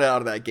I wanted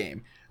out of that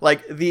game.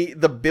 Like, the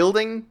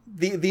building,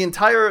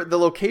 the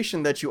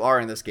location that you are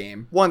in this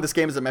game. One, this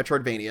game is a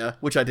Metroidvania,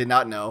 which I did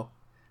not know.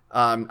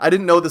 I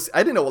didn't know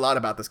a lot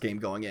about this game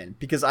going in,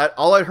 because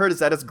all I heard is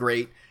that it's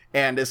great,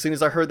 and as soon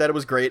as I heard that it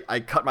was great, I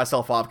cut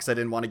myself off because I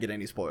didn't want to get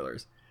any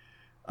spoilers.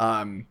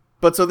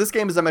 But so this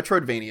game is a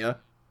Metroidvania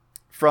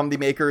from the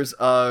makers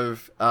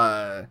of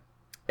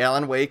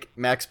Alan Wake,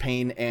 Max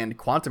Payne, and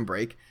Quantum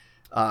Break.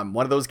 One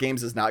of those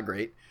games is not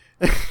great.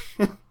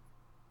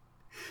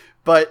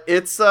 But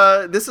this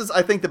is,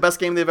 I think, the best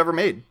game they've ever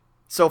made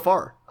so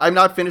far. I'm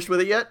not finished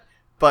with it yet,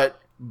 but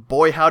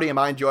boy, howdy am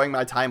I enjoying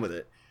my time with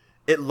it.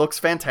 It looks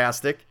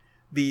fantastic.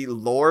 The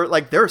lore,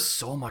 like, there's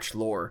so much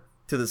lore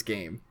to this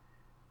game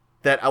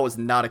that I was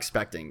not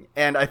expecting.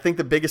 And I think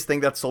the biggest thing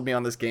that sold me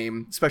on this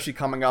game, especially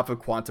coming off of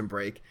Quantum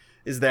Break,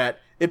 is that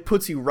it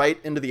puts you right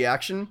into the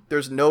action.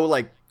 There's no,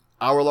 like,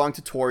 hour-long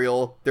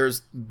tutorial.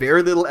 There's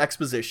very little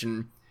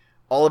exposition.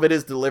 All of it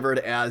is delivered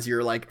as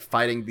you're, like,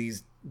 fighting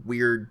these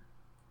weird,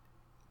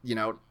 you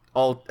know,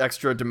 all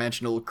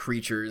extra-dimensional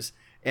creatures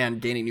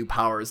and gaining new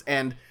powers.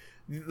 And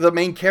the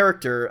main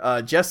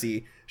character,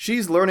 Jessie,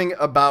 she's learning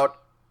about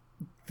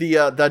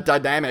the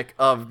dynamic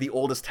of the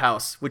oldest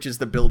house, which is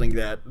the building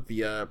that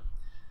the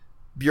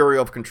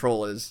Bureau of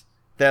Control is.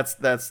 That's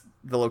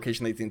the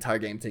location that the entire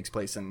game takes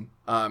place in.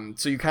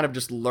 So you kind of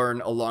just learn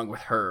along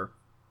with her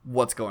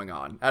what's going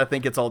on. I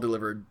think it's all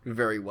delivered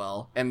very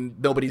well, and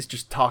nobody's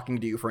just talking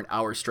to you for an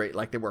hour straight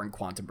like they were in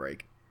Quantum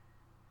Break.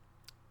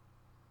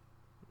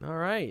 All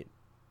right.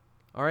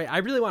 I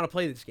really want to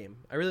play this game.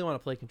 I really want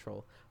to play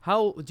Control.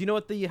 Do you know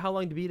what how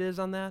long to beat is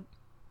on that?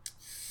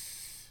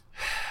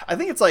 I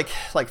think it's like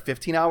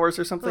 15 hours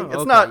or something. Oh, it's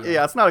okay, not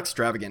yeah. It's not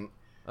extravagant.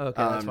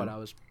 Okay, that's what I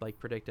was like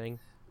predicting.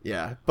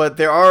 Yeah, but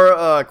there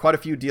are quite a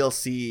few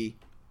DLC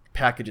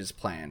packages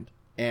planned,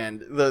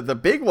 and the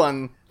big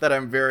one that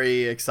I'm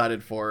very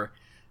excited for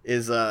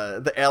is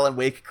the Alan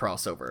Wake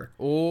crossover.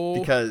 Oh,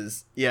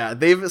 Because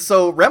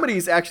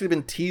Remedy's actually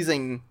been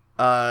teasing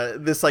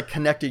this like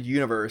connected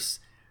universe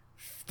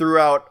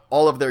throughout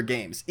all of their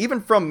games,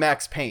 even from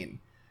Max Payne.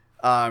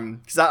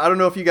 Because I don't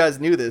know if you guys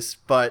knew this,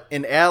 but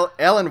in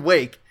Alan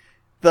Wake,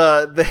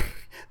 the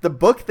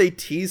book, they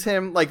tease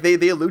him, like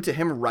they allude to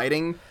him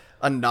writing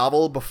a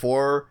novel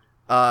before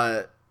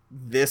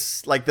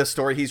this, like the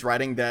story he's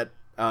writing that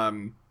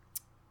kind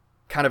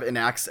of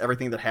enacts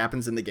everything that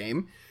happens in the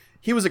game.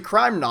 He was a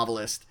crime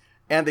novelist,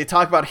 and they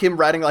talk about him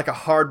writing like a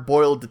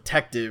hard-boiled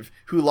detective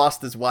who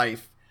lost his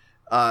wife.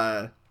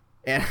 And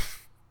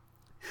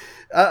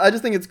I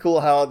just think it's cool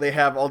how they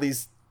have all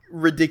these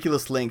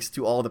ridiculous links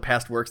to all the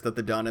past works that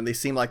they've done, and they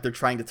seem like they're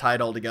trying to tie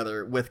it all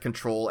together with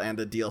Control and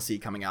the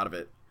DLC coming out of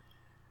it.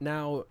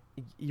 Now,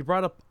 you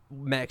brought up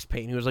Max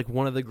Payne, who was like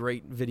one of the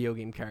great video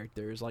game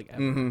characters like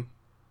ever. Mm-hmm.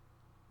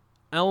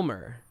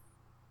 Elmer,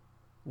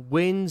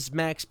 when's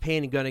Max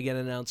Payne gonna get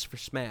announced for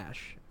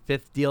Smash?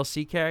 5th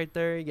DLC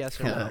character?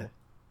 Yes or no?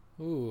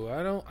 Ooh,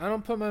 I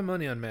don't put my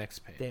money on Max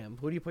Payne. Damn,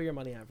 who do you put your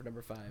money on for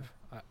number 5?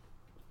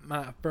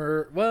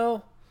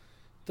 Well,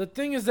 the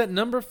thing is that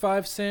number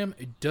 5, Sam,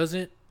 it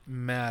doesn't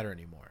matter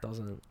anymore.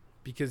 Doesn't.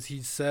 Because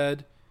he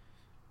said,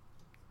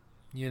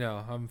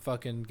 I'm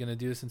fucking gonna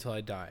do this until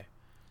I die.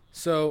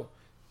 So,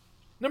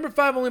 number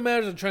 5 only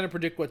matters. I'm trying to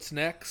predict what's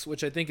next,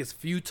 which I think is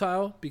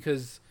futile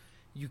because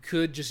you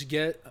could just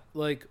get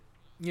a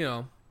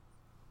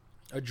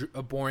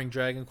boring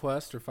Dragon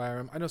Quest or Fire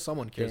Emblem. I know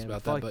someone cares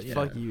about that, but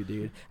fuck you,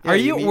 dude. Yeah,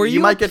 you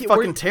might get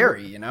fucking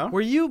Terry,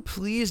 Were you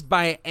pleased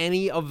by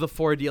any of the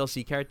 4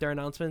 DLC character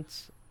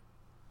announcements?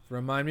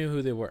 Remind me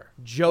who they were.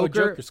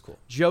 Joker's cool.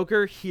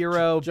 Joker,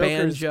 Hero,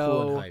 Joker's Banjo,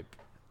 cool and hype.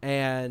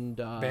 And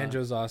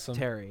Banjo's awesome.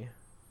 Terry.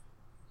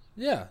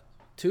 Yeah.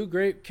 2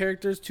 great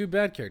characters, 2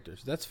 bad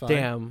characters. That's fine.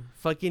 Damn.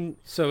 Fucking.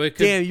 So it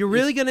could, damn, you're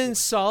really going to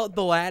insult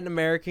the Latin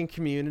American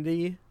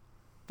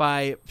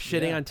by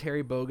shitting on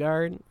Terry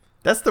Bogard?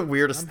 That's the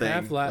weirdest thing.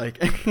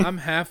 I'm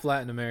half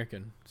Latin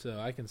American, so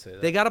I can say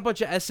that. They got a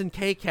bunch of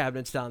SNK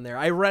cabinets down there.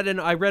 I read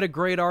a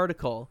great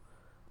article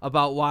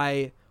about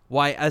why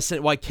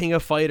King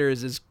of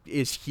Fighters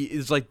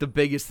is like the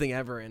biggest thing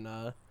ever in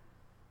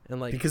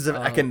like because of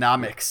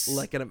economics.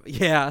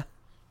 Yeah.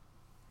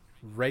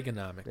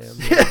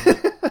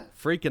 Reaganomics.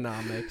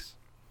 Freakonomics.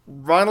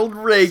 Ronald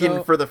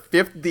Reagan for the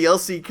 5th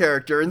DLC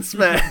character in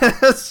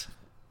Smash.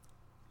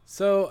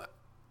 So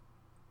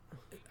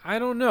I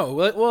don't know.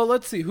 Well,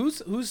 let's see.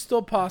 Who's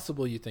still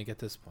possible, you think, at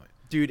this point?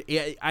 Dude,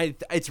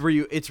 it's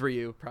Ryu. It's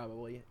Ryu,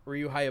 probably.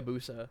 Ryu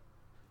Hayabusa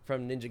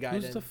from Ninja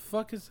Gaiden. Who the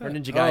fuck is that? Or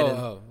Ninja Gaiden.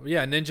 Oh,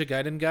 yeah, Ninja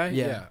Gaiden guy?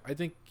 Yeah. I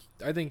think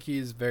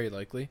he's very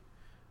likely.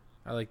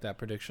 I like that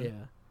prediction.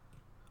 Yeah.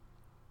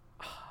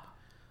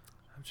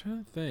 I'm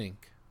trying to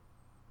think.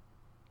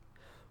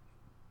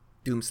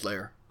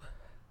 Doomslayer.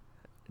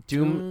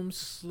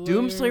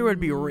 Doomslayer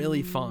would be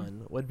really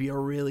fun. Would be a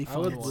really fun I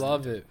would one.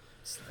 love it.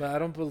 But I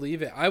don't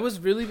believe it. I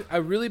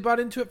really bought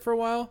into it for a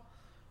while,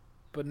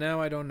 but now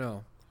I don't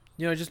know.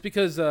 Just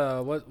because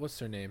what's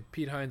their name?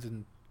 Pete Hines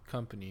and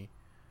company.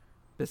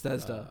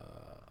 Bethesda.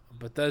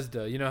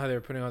 Bethesda. You know how they were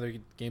putting all their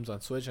games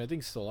on Switch, and I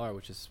think still are,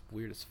 which is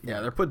weird as fuck.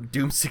 Yeah, they're putting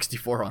Doom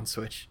 64 on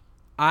Switch.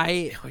 Oh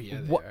yeah,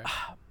 they are.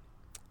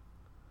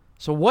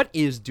 So what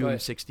is Doom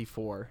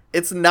 64?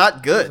 It's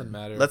not good. Doesn't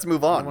matter. Let's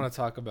move I on. don't want to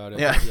talk about it.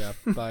 Yeah.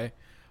 Bye.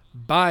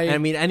 Bye. I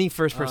mean, any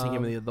first-person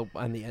game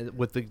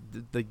with the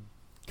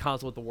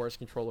console with the worst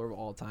controller of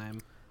all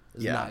time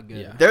is not good.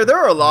 Yeah. There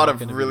are a lot Not of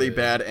gonna be really good.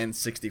 bad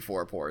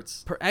N64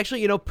 ports.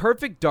 Actually,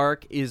 Perfect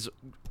Dark is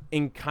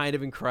kind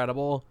of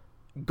incredible.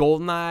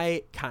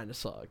 GoldenEye kind of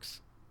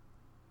sucks.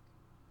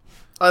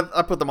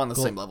 I put them on the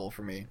same level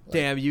for me.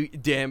 Damn,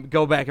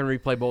 go back and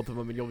replay both of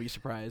them and you'll be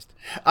surprised.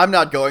 I'm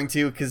not going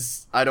to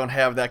because I don't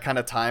have that kind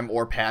of time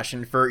or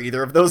passion for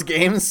either of those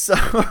games. So.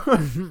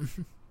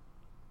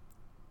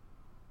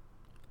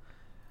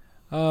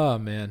 Oh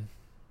man.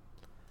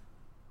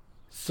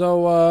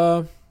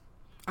 So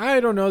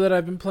I don't know that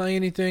I've been playing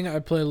anything. I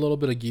played a little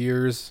bit of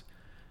Gears,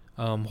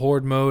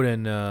 Horde mode,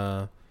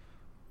 and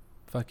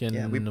fucking.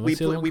 Yeah, what's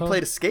the other one we called?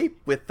 played Escape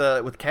with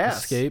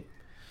Cass. Escape.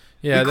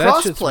 Yeah, We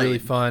that shit's crossplayed. really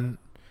fun.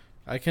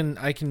 I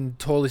can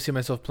totally see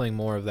myself playing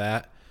more of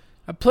that.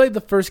 I played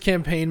the first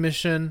campaign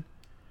mission.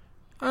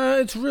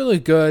 It's really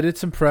good.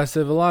 It's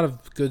impressive. A lot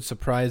of good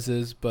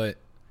surprises, but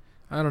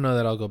I don't know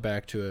that I'll go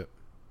back to it.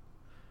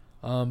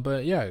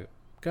 But yeah,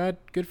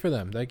 good for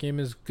them. That game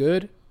is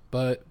good,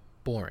 but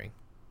boring.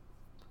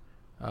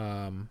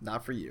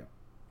 Not for you.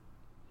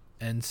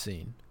 End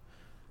scene.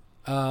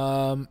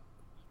 I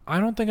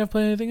don't think I've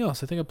played anything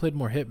else. I think I played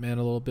more Hitman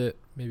a little bit,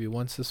 maybe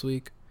once this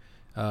week.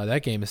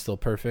 That game is still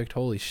perfect.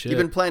 Holy shit! You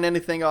been playing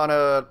anything on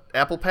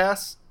Apple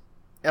Pass?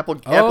 Apple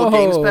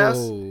Games Pass?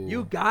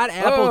 You got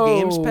Apple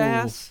Games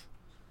Pass?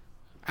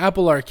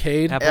 Apple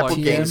Arcade. Apple Apple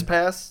Arcade. Games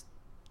Pass?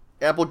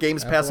 Apple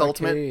Games Pass Apple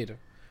Ultimate? Arcade.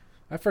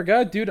 I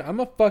forgot, dude. I'm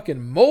a fucking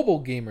mobile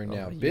gamer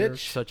now, You're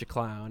bitch. such a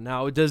clown.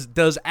 Now,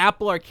 does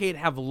Apple Arcade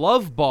have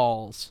Love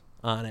Balls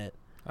on it?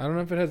 I don't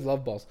know if it has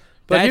love balls,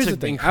 but That's here's the an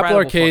thing: incredible Apple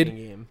Arcade.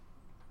 fucking game.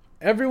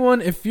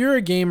 Everyone, if you're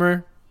a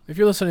gamer, if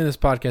you're listening to this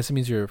podcast, it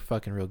means you're a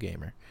fucking real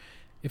gamer.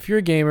 If you're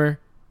a gamer,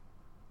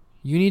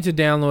 you need to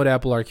download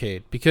Apple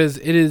Arcade because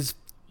it is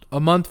a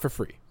month for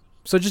free.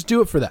 So just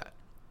do it for that.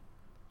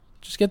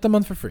 Just get the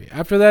month for free.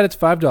 After that, it's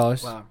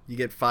 $5. Wow, you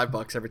get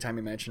 $5 every time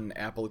you mention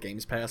Apple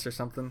Games Pass or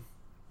something?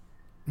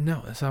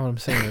 No, that's not what I'm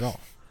saying at all.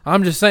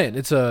 I'm just saying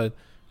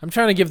I'm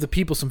trying to give the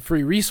people some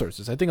free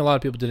resources. I think a lot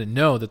of people didn't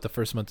know that the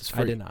first month is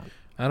free. I did not.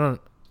 I don't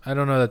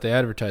know that they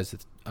advertised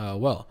it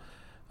well.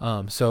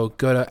 So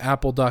go to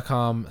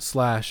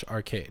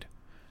apple.com/arcade.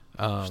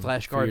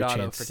 /Gardado for your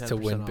chance for 10% to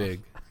win off.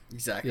 big.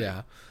 Exactly.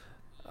 Yeah.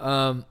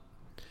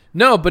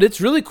 No, but it's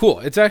really cool.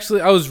 It's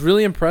actually, I was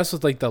really impressed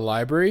with like the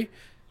library.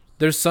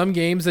 There's some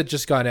games that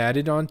just got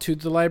added onto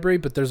the library,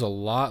 but there's a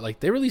lot, like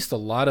they released a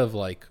lot of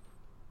like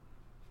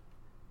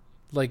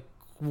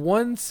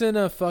once in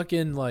a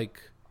fucking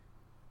like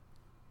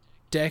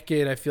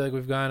decade, I feel like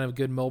we've gotten a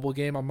good mobile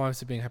game. I'm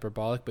obviously being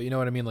hyperbolic, but you know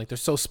what I mean? Like they're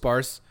so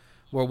sparse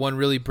where one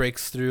really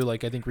breaks through.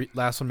 Like I think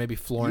last one maybe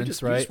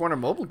Florence, right? You just weren't a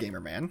mobile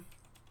gamer, man.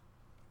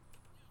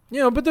 You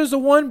know, but there's a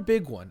one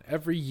big one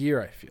every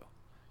year, I feel,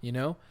 you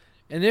know?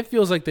 And it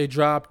feels like they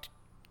dropped,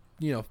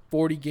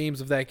 40 games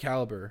of that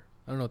caliber.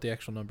 I don't know what the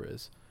actual number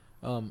is.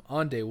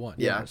 On day one.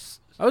 Yeah.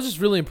 I was just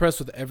really impressed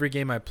with every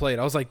game I played.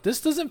 I was like, this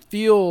feels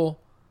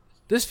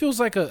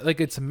like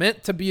it's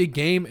meant to be a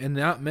game and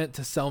not meant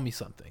to sell me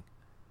something.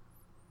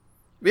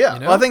 Yeah. You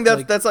know? Well, I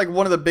think that's like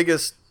one of the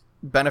biggest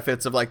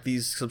benefits of like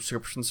these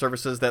subscription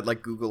services that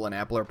like Google and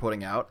Apple are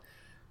putting out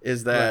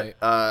is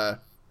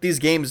that these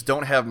games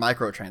don't have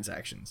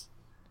microtransactions.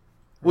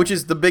 Which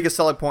is the biggest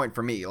selling point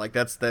for me. Like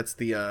that's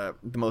the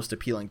most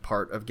appealing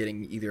part of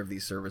getting either of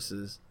these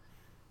services.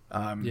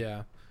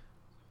 Yeah.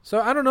 So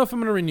I don't know if I'm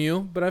gonna renew,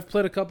 but I've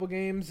played a couple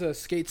games.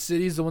 Skate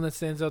City is the one that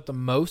stands out the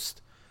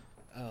most.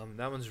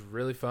 That one's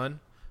really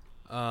fun.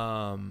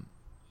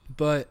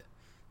 But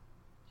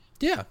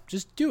yeah,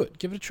 just do it.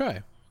 Give it a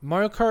try.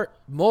 Mario Kart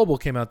Mobile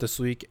came out this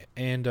week,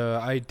 and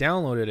I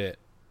downloaded it.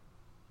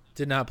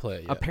 Did not play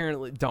it yet.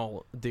 Apparently,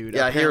 don't, dude.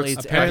 Yeah, apparently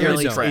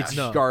it's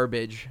No.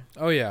 garbage.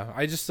 Oh yeah,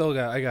 I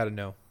gotta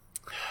know.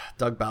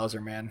 Doug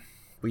Bowser, man.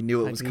 We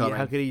knew it was coming.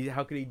 How could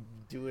he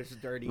do us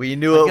dirty? We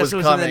knew it was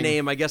in coming. the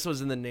name. I guess it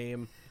was in the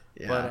name.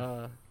 Yeah.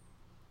 But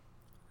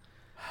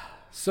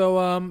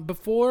So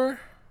before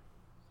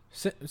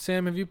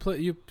Sam, have you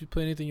played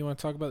anything you want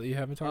to talk about that you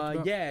haven't talked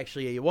about? yeah,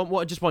 actually,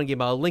 just one game.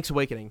 Link's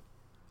Awakening,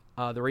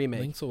 the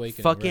remake. Link's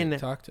Awakening. Fucking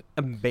right.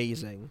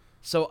 amazing.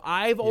 So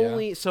I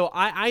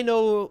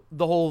know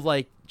the whole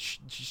like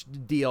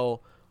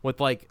deal with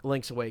like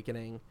Link's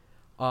Awakening,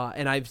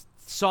 and I've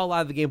saw a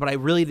lot of the game, but I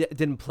really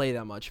didn't play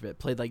that much of it.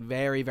 Played like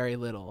very, very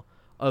little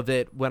of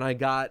it when I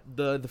got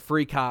the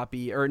free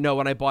copy, or no,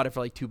 when I bought it for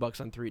like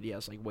 $2 on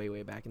 3DS, like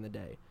way back in the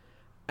day.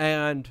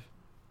 And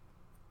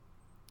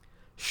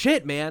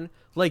shit, man,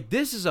 like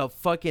this is a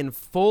fucking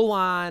full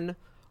on,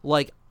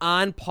 like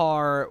on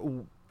par,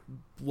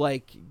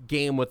 like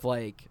game with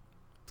like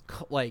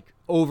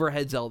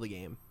overhead Zelda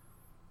game.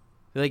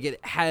 Like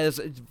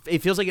it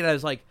feels like it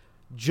has like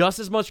just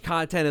as much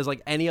content as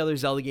like any other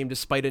Zelda game,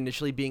 despite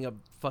initially being a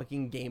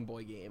fucking Game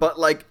Boy game. But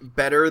like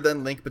better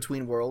than Link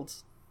Between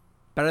Worlds?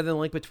 Better than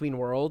Link Between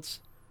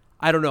Worlds?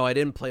 I don't know. I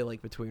didn't play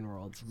Link Between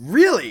Worlds.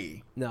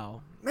 Really?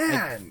 No.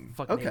 Man.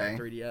 Fucking okay.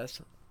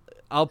 3DS.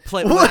 I'll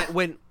play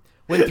when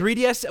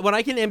 3DS, when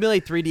I can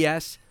emulate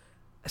 3DS,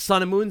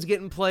 Sun and Moon's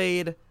getting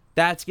played,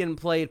 that's getting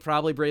played,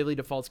 probably Bravely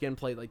Default's getting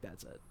played, like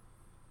that's it.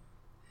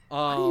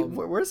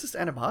 Where's this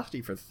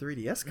animosity for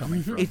 3DS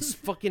coming from?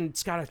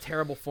 It's got a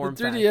terrible form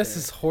factor. The 3DS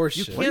is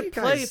horseshit. You can't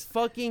play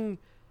fucking...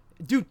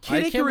 Dude, Kid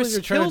I can't believe Icarus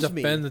you're trying kills to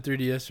me. defend the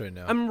 3DS right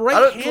now.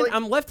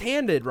 I'm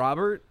left-handed,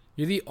 Robert.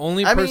 You're the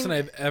only person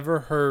I've ever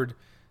heard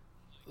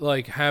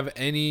like have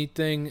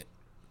anything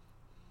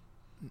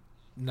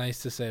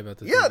nice to say about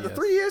the 3DS. Yeah, the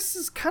 3DS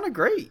is kind of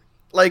great.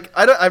 Like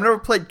I've never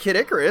played Kid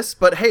Icarus,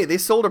 but hey, they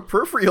sold a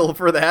peripheral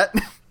for that.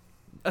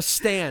 A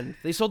stand.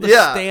 They sold the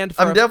yeah, stand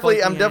for I'm definitely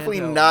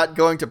handheld. not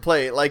going to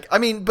play it. Like, I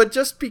mean, but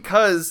just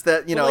because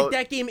that, like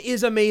that game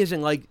is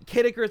amazing. Like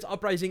Kid Icarus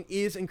Uprising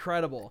is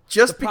incredible.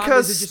 Just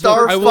because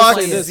Star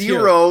Fox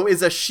Zero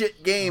is a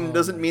shit game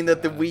doesn't mean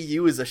that the Wii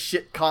U is a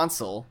shit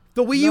console.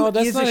 The Wii U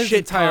is a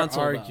shit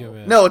console.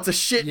 Argument. No, it's a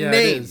shit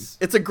name. It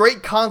it's a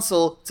great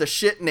console. It's a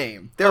shit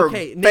name. There are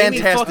name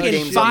fantastic me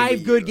games on the Wii U.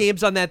 5 good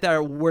games on that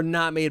were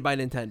not made by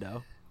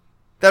Nintendo.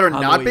 That are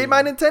not made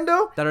by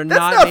Nintendo? That are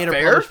not made or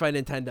published by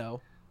Nintendo.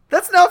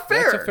 That's not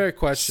fair. That's a fair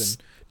question.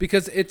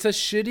 Because it's a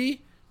shitty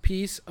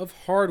piece of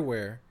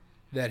hardware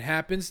that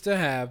happens to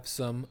have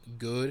some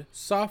good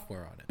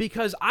software on it.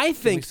 Because I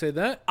think Can we say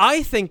that?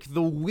 I think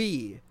the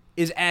Wii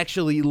is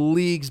actually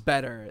leagues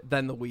better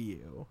than the Wii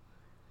U.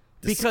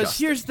 Because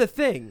Disgusting. here's the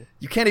thing.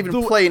 You can't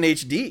even play in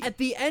HD. At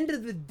the end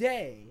of the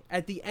day,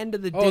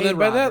 then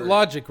by that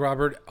logic,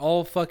 Robert,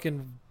 all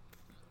fucking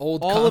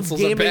old all of consoles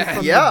are gaming bad.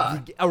 from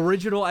the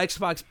original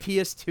Xbox,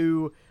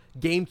 PS2,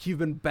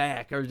 GameCube, and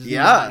back are just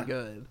not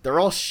good. They're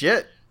all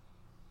shit.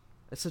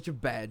 That's such a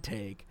bad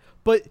take.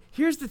 But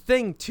here's the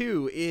thing,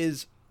 too,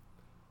 is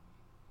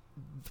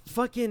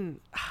fucking...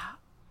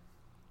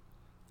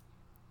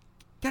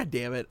 God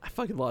damn it. I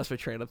fucking lost my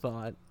train of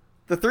thought.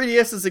 The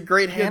 3DS is a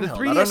great handheld.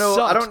 The 3DS sucks.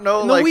 I don't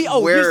know no,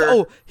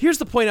 where... Here's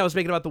the point I was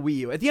making about the Wii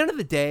U. At the end of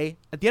the day,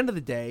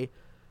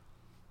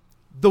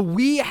 the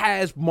Wii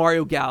has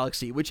Mario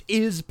Galaxy, which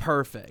is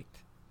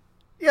perfect.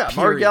 Yeah, Period.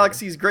 Mario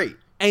Galaxy is great.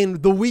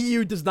 And the Wii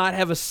U does not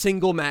have a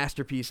single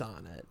masterpiece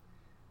on it.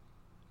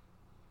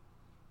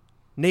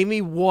 Name me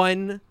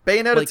one.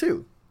 Bayonetta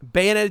 2.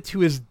 Bayonetta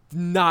 2 is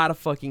not a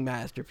fucking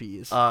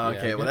masterpiece.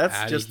 Okay, well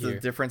that's just the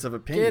difference of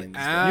opinions.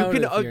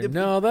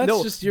 No,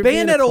 that's just your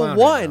Bayonetta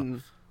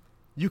 1.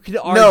 You could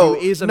argue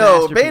is a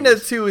masterpiece.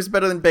 Bayonetta 2 is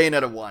better than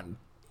Bayonetta 1.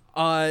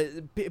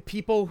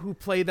 People who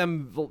play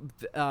them,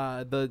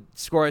 the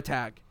score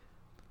attack,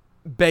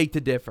 beg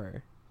to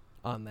differ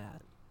on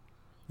that.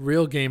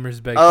 Real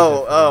gamers beg to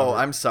differ. Oh,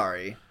 I'm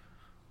sorry.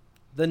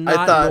 The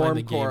not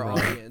normcore wrong.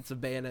 audience of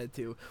Bayonetta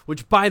 2,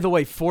 which, by the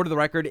way, for the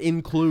record,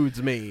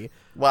 includes me.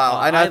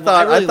 Wow, and I really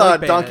thought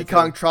like Donkey Bayonetta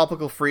Kong 2.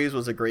 Tropical Freeze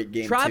was a great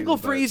game Tropical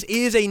too. Freeze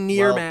is a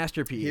near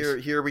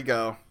masterpiece. Here we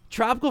go.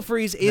 Tropical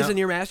Freeze is a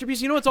near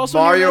masterpiece. You know what's also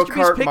Mario a near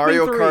masterpiece? Kart,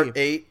 Mario Pikmin 3. Kart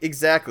 8,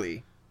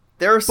 exactly.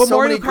 There are But so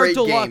Mario many Kart great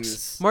Deluxe,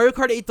 games. Mario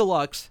Kart 8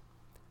 Deluxe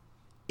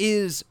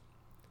is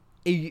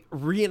a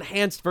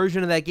re-enhanced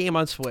version of that game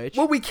on Switch.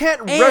 Well, we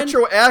can't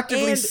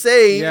retroactively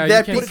say Yeah,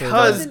 that you can't say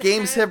because that.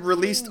 games have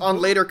released on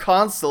later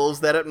consoles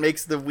that it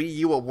makes the Wii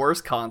U a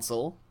worse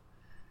console.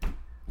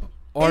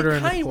 Order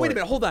in the Wait a court.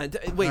 minute, hold on.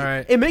 Wait, All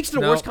right. it makes it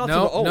a worse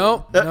console.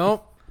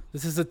 No.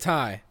 This is a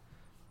tie.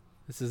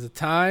 This is a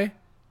tie,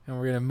 and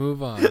we're gonna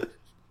move on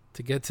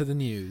to get to the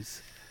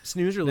news.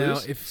 Snooze or Now,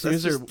 lose? if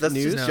Snooze or Let's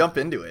news? just jump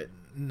into it.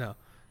 No,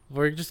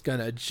 we're just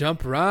gonna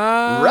jump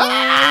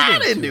right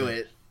Into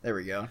it. There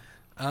we go.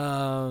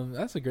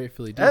 That's a great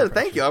Philly D.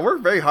 Thank you. I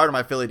worked very hard on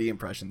my Philly D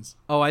impressions.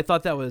 Oh, I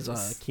thought that was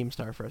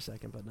Keemstar for a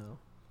second, but no.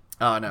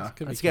 Oh no.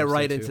 Could be Let's get Keemstar,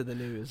 right too. into the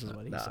news, is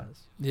what he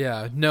says.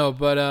 Yeah, no,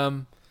 but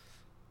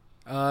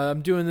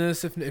I'm doing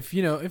this. If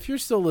you're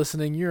still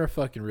listening, you're a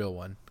fucking real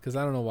one, because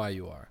I don't know why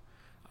you are.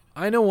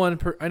 I know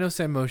I know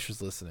Sam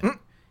Mosher's listening,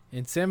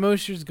 and Sam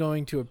Mosher's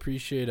going to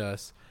appreciate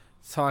us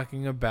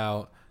talking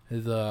about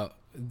the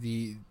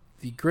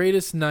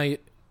greatest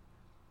night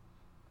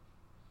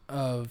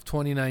of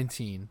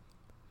 2019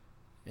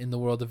 in the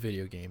world of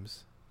video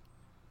games.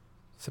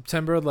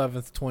 September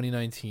 11th,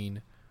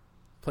 2019.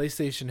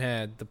 PlayStation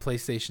had the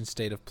PlayStation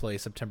State of Play,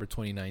 September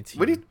 2019.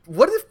 What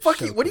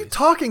are you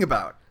talking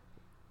about?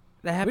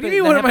 That happened. What do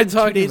you mean, what am I happened 2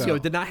 talking days ago. about?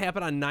 It did not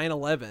happen on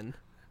 9/11.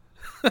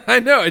 I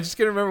know. I just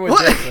can't remember what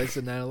day I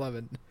said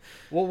 9/11.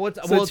 Well,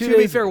 So 2 to be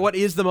days fair, ago. what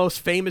is the most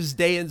famous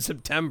day in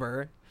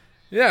September?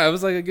 Yeah, it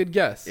was like a good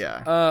guess.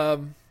 Yeah.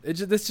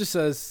 This just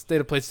says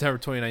State of Play September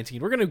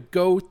 2019. We're gonna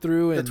go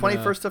through The and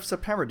 21st of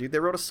September, dude. They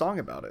wrote a song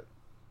about it.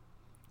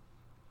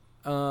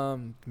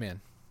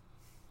 Man,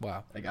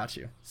 wow. I got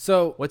you.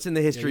 So What's in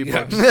the history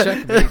yeah, books? just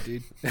checkmate,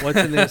 dude. What's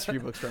in the history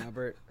books,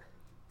 Robert?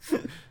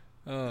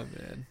 Oh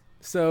man.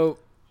 So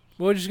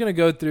we're just gonna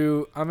go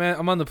through.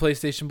 I'm on the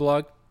PlayStation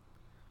blog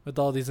with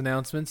all these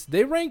announcements.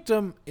 They ranked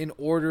them in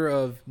order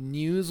of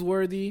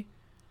newsworthy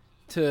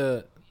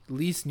to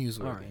least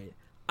newsworthy. All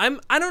right.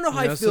 I don't know how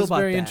I so feel it's about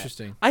very that.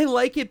 interesting. I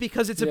like it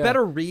because it's a Yeah.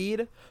 better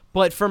read,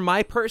 but for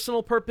my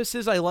personal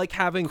purposes, I like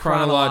having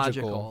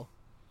chronological.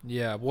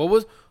 Yeah.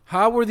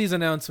 How were these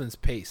announcements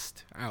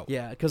paced out?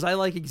 Yeah, because I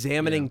like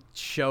examining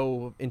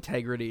show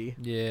integrity.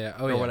 Yeah.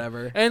 Or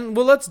whatever. And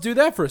well, let's do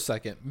that for a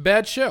second.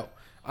 Bad show.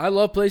 I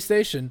love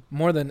PlayStation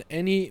more than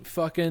any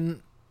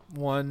fucking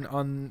one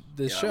on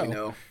this show. I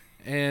know.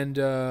 And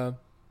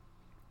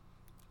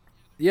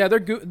yeah, they're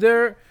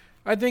good.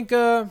 I think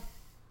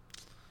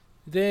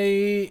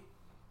they.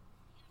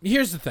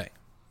 Here's the thing.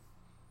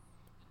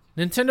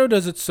 Nintendo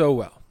does it so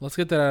well. Let's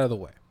get that out of the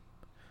way.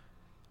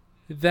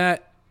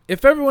 That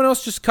if everyone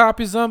else just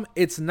copies them,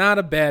 it's not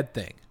a bad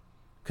thing,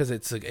 because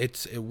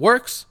it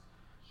works.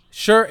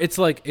 Sure, it's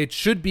like it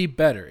should be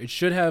better. It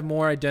should have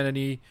more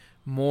identity,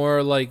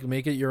 more like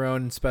make it your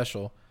own and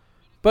special.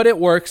 But it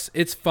works.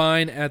 It's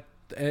fine at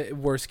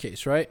worst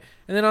case, right?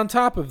 And then on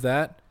top of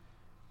that,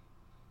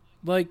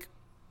 like,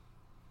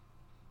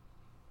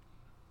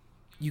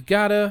 you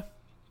gotta,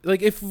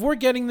 like, if we're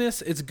getting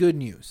this, it's good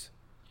news.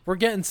 We're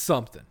getting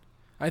something.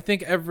 I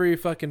think every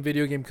fucking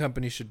video game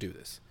company should do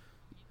this.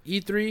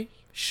 E3,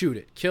 shoot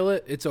it, kill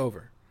it, it's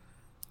over.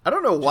 I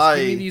don't know Just why.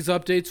 give me these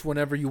updates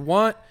whenever you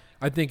want.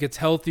 I think it's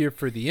healthier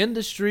for the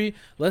industry.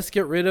 Let's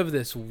get rid of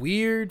this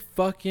weird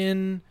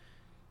fucking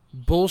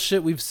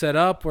bullshit we've set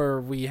up where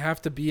we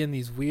have to be in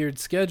these weird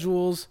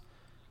schedules.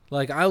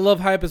 Like, I love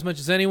hype as much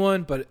as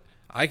anyone, but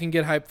I can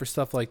get hype for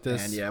stuff like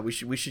this. And yeah, we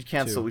should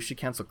cancel. too. We should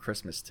cancel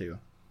Christmas too.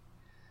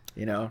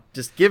 You know,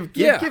 just give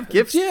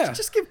gifts. Yeah.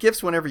 Just give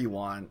gifts whenever you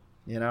want.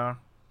 You know,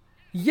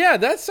 Yeah,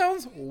 that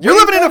sounds you're way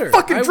living better. in a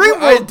fucking I dream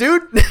w- world,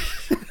 dude.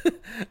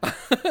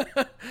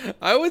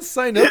 I would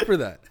sign up for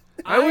that.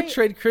 I would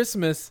trade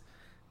Christmas.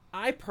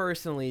 I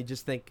personally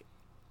just think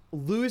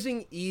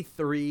losing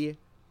E3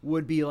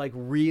 would be like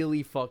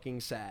really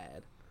fucking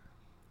sad.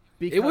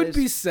 It would be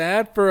Because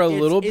sad for a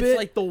little bit. It's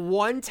like the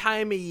one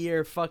time a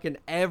year fucking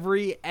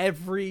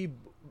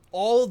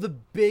all the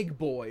big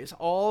boys,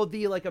 all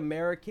the like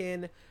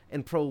American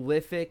and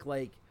prolific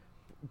like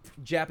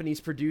Japanese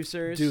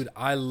producers. Dude,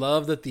 I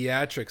love the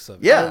theatrics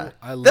of it. Yeah,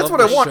 I love that's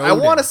what I the want. I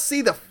showdown. want to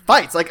see the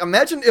fights. Like,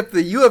 imagine if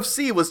the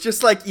UFC was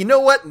just like, you know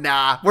what?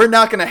 Nah, we're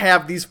not gonna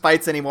have these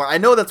fights anymore. I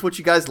know that's what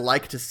you guys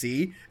like to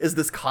see, is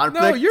this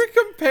conflict. No, you're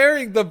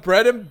comparing the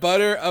bread and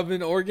butter of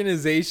an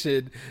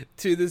organization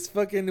to this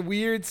fucking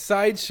weird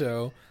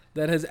sideshow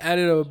that has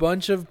added a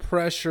bunch of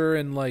pressure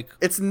and like.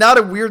 It's not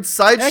a weird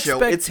sideshow.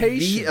 It's the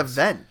Expectations.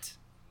 event.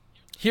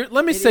 Here,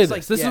 let me It say is this.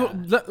 like- This yeah.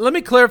 is let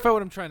me clarify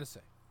what I'm trying to say.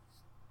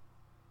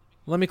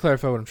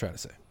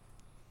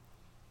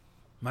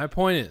 My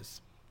point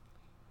is,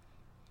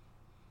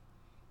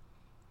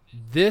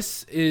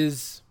 this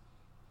is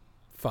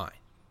fine.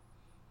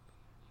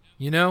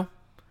 You know?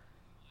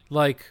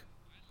 Like,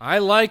 I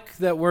like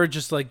that we're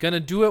just like going to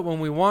do it when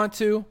we want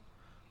to.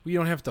 We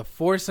don't have to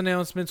force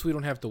announcements. We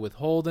don't have to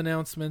withhold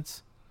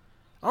announcements.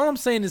 All I'm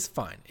saying is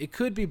fine. It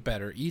could be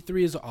better.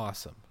 E3 is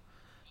awesome.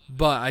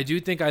 But I do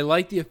think I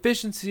like the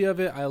efficiency of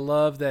it. I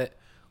love that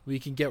we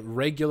can get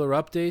regular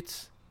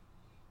updates.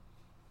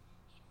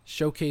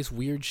 Showcase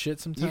weird shit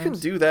sometimes. You can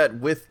do that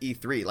with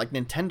E3. Like,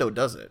 Nintendo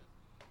does it.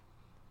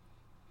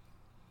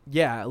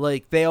 Yeah,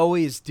 like, they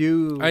always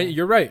do.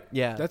 You're right.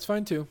 Yeah. That's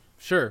fine, too.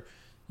 Sure.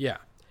 Yeah.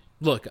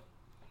 Look,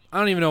 I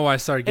don't even know why I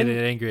started getting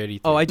angry at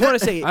E3. Oh, I do want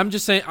to say... I'm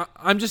just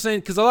saying,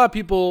 because a lot of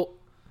people...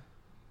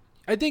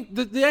 I think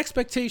the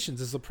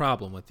expectations is the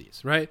problem with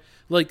these, right?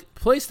 Like,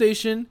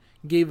 PlayStation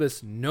gave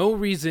us no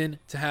reason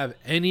to have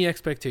any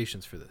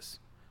expectations for this.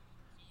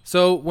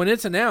 So, when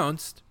it's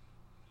announced,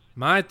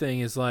 my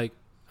thing is like,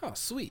 oh,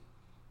 sweet.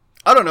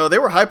 I don't know. They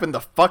were hyping the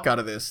fuck out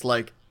of this.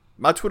 Like,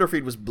 my Twitter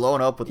feed was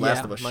blowing up with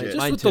Last of Us shit.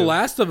 Just with The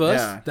Last of Us.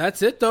 Yeah.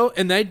 That's it, though.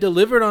 And they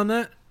delivered on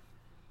that.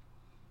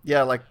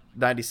 Yeah, like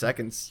 90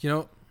 seconds. You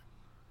know?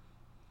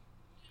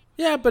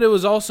 Yeah, but it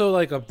was also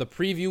like the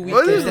preview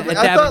weekend.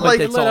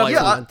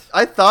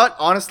 I thought,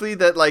 honestly,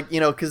 that, like,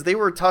 you know, because they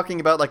were talking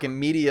about, like, a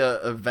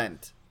media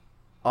event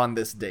on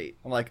this date.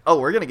 I'm like, oh,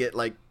 we're going to get,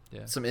 like,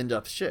 some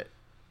in-depth shit.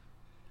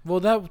 Well,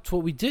 that's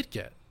what we did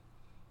get.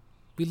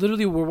 We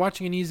literally were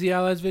watching an Easy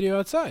Allies video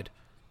outside.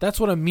 That's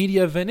what a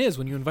media event is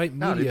when you invite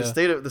media. No,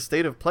 dude, the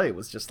state of play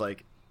was just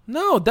like...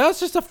 No, that was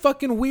just a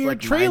fucking weird like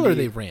trailer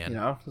 90, they ran. You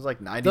know, it was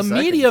like 90 The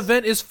seconds. media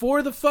event is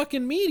for the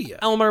fucking media.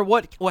 Elmer,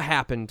 what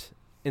happened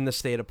in the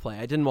state of play?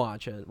 I didn't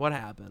watch it. What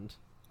happened?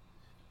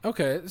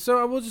 Okay,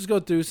 so we'll just go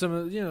through some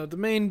of, the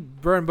main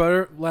bread and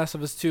butter. Last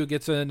of Us 2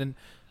 gets a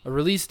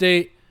release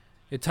date.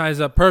 It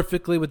ties up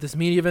perfectly with this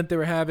media event they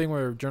were having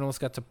where journalists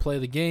got to play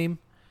the game.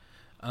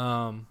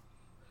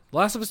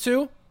 Last of Us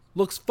 2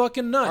 looks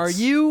fucking nuts. Are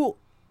you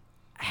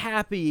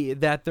happy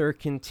that they're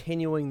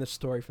continuing the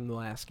story from the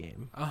last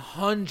game?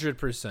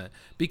 100%.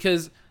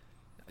 Because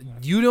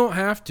you don't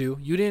have to.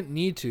 You didn't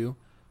need to.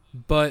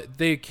 But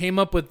they came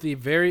up with the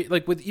very...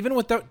 Like, even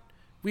without...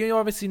 We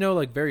obviously know,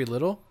 like, very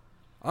little.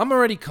 I'm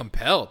already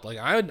compelled. Like,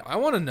 I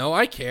want to know.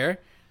 I care.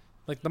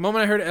 Like, the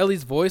moment I heard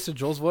Ellie's voice or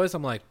Joel's voice,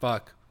 I'm like,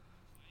 fuck.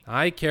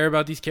 I care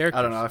about these characters.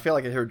 I don't know. I feel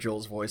like I hear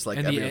Joel's voice like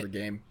every other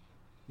game.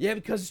 Yeah,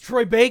 because it's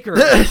Troy Baker.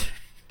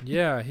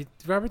 Yeah,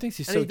 Robert thinks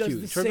he's so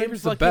cute. Troy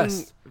Baker's the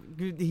best.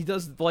 He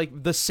does,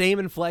 like, the same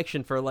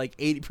inflection for, like,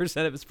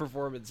 80% of his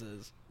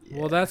performances. Yeah.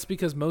 Well, that's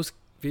because most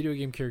video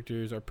game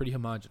characters are pretty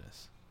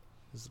homogenous.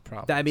 This is the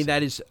problem.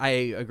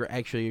 I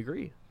actually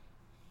agree.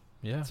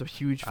 Yeah. It's a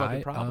huge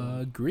fucking problem.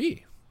 I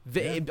agree.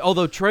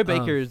 Although Troy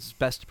Baker's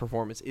best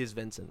performance is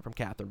Vincent from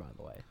Catherine, by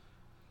the way.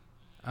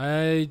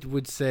 I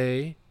would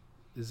say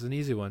this is an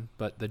easy one,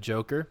 but the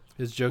Joker.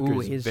 His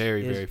Joker is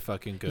very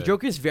fucking good. The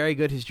Joker is very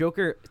good. His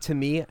Joker, to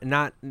me,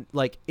 not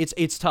like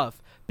it's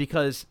tough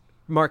because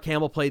Mark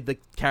Hamill played the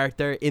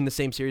character in the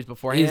same series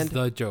beforehand. Is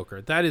the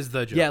Joker. That is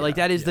the Joker. Yeah, like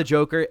that is the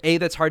Joker. A,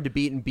 that's hard to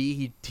beat, and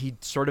B, he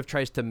sort of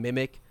tries to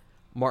mimic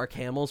Mark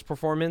Hamill's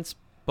performance,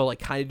 but like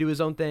kind of do his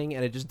own thing,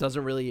 and it just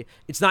doesn't really.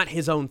 It's not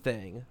his own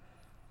thing.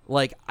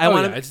 Like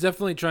it's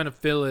definitely trying to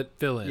fill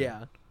in.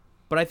 Yeah,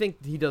 but I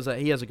think he does.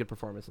 He has a good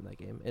performance in that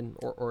game in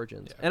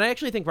Origins, and I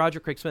actually think Roger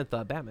Craig Smith,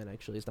 Batman,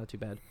 actually is not too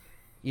bad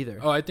either.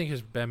 Oh, I think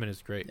his Batman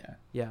is great.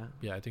 Yeah.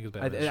 I think his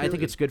Batman. I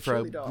think it's good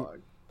for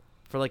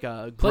like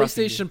a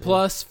PlayStation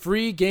Plus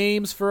free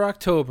games for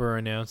October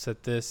announced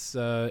at this.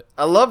 I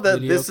love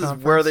that this conference.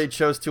 is where they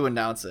chose to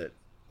announce it.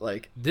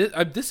 Like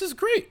this is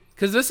great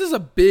because this is a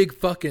big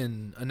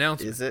fucking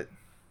announcement. Is it?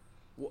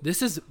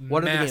 This is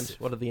what massive. Are the games?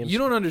 What are the games? You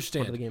don't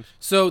understand. What are the games?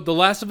 So, The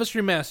Last of Us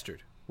Remastered.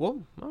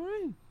 Whoa! All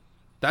right.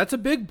 That's a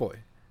big boy.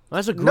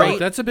 That's a great.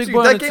 That's a big dude,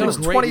 boy. That game was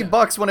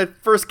 $20 when it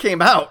first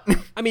came out.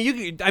 I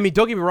mean, don't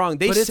get me wrong.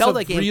 They sell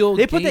that game.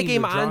 They put that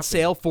game on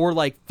sale for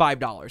like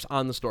 $5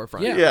 on the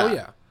storefront. Yeah. Oh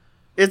yeah.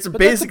 It's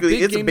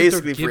basically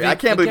free. I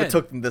can't believe it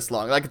took them this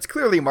long. Like, it's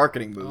clearly a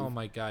marketing move. Oh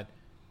my god.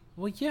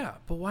 Well, yeah,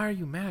 but why are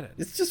you mad at it?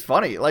 It's just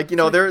funny. Like,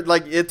 they're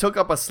like, it took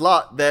up a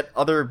slot that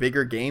other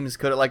bigger games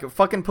could have, like,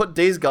 fucking put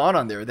Days Gone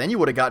on there. Then you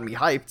would have gotten me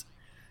hyped.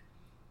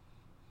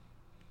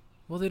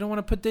 Well, they don't want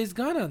to put Days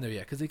Gone on there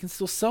yet because they can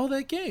still sell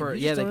that game.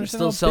 They can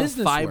still sell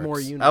 5 more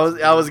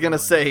units. I was gonna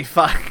say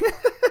 5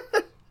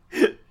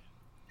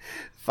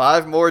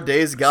 more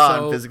Days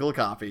Gone physical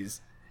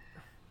copies.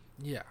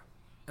 Yeah,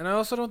 and I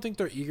also don't think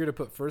they're eager to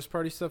put first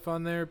party stuff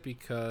on there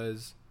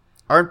because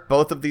aren't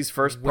both of these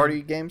first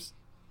party games?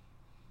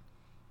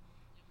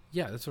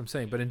 Yeah, that's what I'm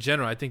saying. But in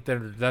general, I think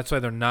that's why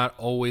they're not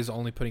always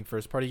only putting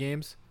first party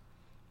games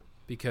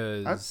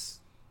because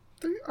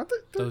they're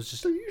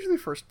usually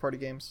first party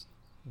games.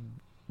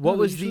 What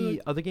was the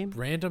other game?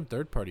 Random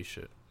third party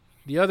shit.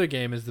 The other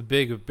game is the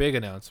big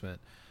announcement.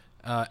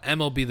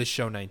 MLB The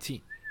Show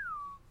 19.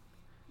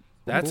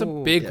 That's a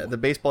big one. The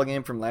baseball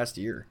game from last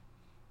year.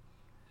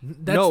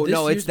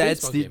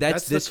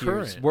 That's this the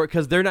year's current.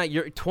 because they're not.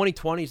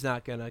 2020 is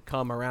not gonna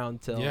come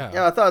around till.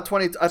 Yeah, I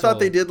thought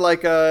they did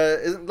like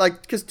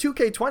because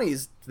 2K20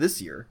 is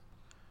this year,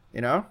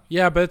 you know.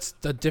 Yeah, but it's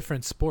a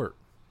different sport.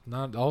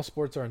 Not all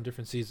sports are in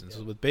different seasons.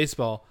 So with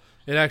baseball,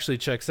 it actually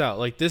checks out.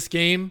 Like this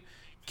game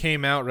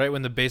came out right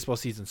when the baseball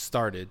season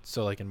started,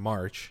 so like in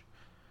March,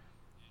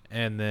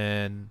 and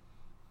then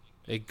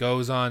it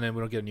goes on, and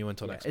we don't get a new one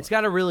until next. It's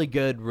got a really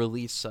good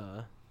release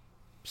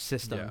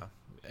system. Yeah.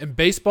 And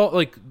baseball,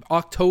 like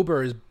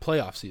October is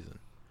playoff season.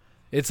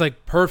 It's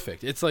like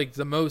perfect. It's like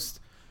the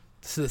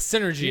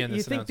synergy in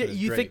this.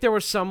 You think there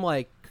was some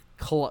like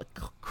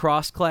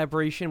cross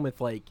collaboration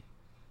with like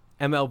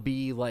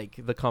MLB, like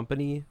the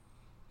company?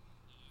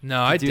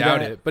 No, I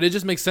doubt it. But it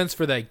just makes sense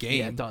for that game.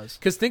 Yeah, it does.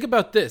 Because think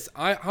about this.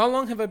 How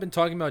long have I been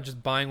talking about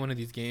just buying one of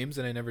these games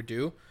and I never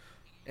do?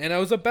 And I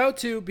was about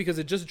to because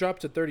it just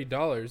dropped to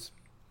 $30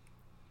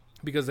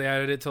 because they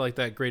added it to like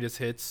that greatest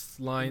hits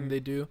line they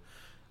do.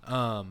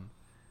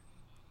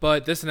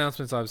 But this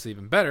announcement's obviously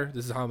even better.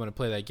 This is how I'm going to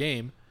play that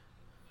game.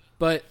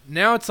 But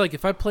now it's like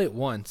if I play it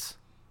once,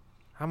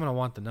 I'm going to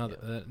want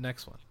the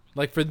next one.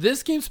 Like for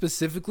this game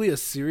specifically, a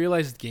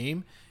serialized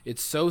game,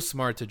 it's so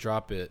smart to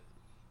drop it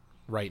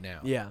right now.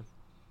 Yeah.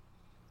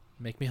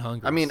 Make me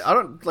hungry. I mean, I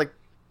don't like.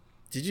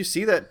 Did you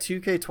see that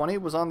 2K20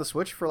 was on the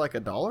Switch for like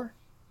 $1?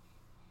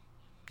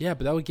 Yeah,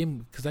 but that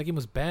game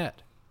was bad.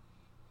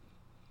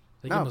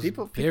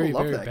 People love very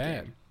that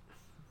bad. game.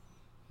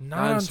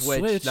 Not on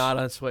Switch. Not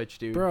on Switch,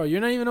 dude. Bro,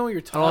 you're not even know what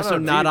you're talking also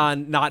about.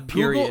 Not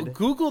period.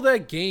 Google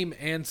that game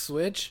and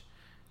Switch,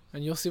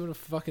 and you'll see what I'm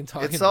fucking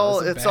talking It's about.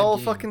 it's all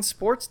fucking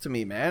sports to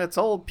me, man. It's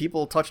all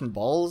people touching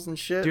balls and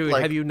shit. Dude,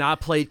 like, have you not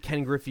played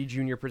Ken Griffey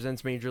Jr.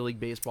 Presents Major League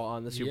Baseball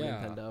on the Super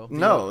Nintendo?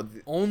 No,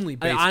 only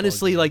baseball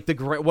honestly, game.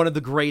 like one of the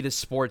greatest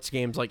sports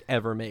games like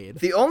ever made.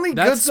 the only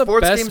That's good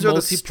sports the best games are the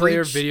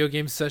multiplayer street video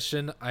game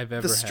session I've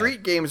ever The street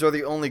had. games are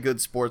the only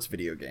good sports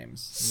video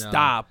games. No.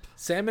 Stop.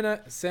 Sam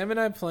and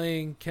I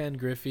playing Ken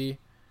Griffey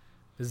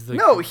is the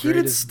No, he did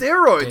greatest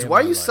steroids. day of Why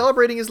are my you life.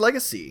 celebrating his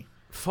legacy?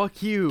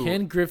 Fuck you.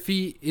 Ken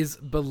Griffey is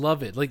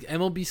beloved. Like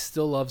MLB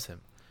still loves him.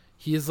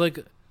 He is like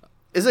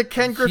Is it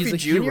Ken He's Griffey a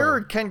Jr. hero.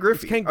 or Ken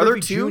Griffey? Ken Are there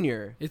Griffey two?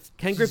 Jr. it's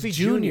Ken he's Griffey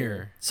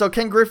Jr. So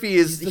Ken Griffey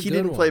He's the he good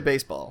didn't play one.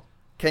 baseball.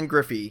 Ken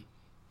Griffey,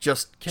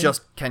 just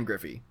Ken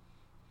Griffey.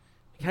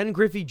 Ken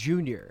Griffey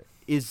Jr.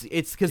 It's because the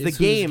It's who this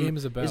game, game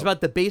is about. is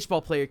about the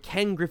baseball player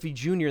Ken Griffey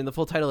Jr. and the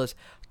full title is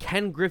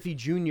Ken Griffey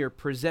Jr.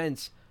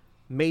 Presents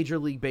Major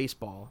League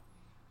Baseball.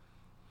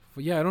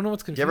 Well, yeah, I don't know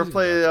what's You confusing. ever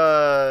play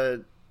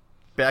about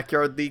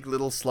Backyard League,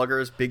 Little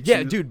Sluggers, Big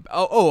Yeah, Chew? dude.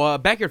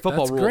 Backyard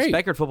football That's rules. great.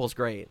 Backyard football's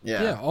great.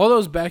 Yeah. Yeah, all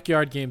those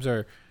backyard games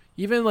are,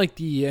 even like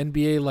the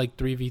NBA like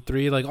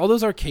 3v3, like all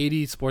those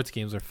arcadey sports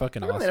games are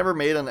fucking How come awesome. they never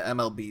made an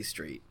MLB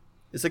Street?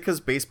 Is it because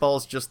baseball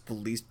is just the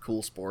least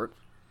cool sport?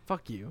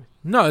 Fuck you.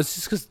 No, it's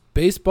just because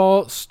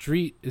baseball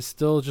street is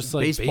still just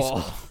like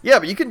baseball. Yeah,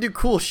 but you can do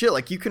cool shit.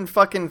 Like you can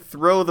fucking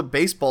throw the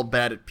baseball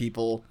bat at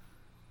people.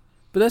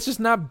 But that's just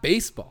not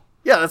baseball.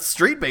 Yeah, that's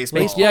street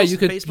baseball. Baseball- Yeah, you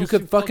Baseball's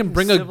could too fucking fucking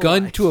bring a gun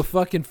civilized. to a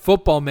fucking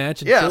football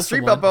match and Yeah, kill street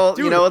someone. baseball.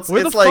 Dude, you know, it's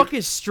where the like fuck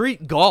is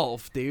street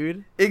golf,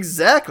 dude?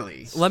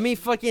 exactly, Let me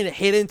fucking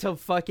hit into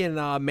fucking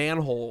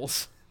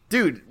manholes.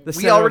 dude. The We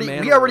center already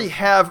manholes.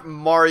 have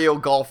Mario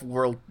Golf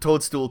World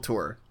Toadstool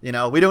Tour. You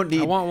know, we don't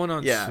need. I want one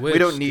on Switch. we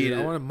don't need dude.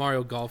 it. I want a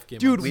Mario Golf game.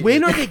 Dude, on Switch.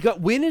 when are they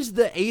when is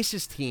the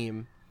Aces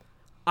team?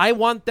 I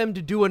want them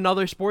to do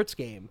another sports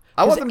game.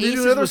 I want 'Cause them to do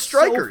Aces another was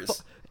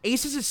Strikers.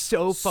 Aces is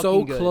so fucking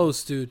so good.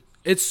 close, dude.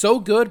 It's so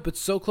good, but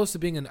so close to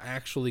being an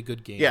actually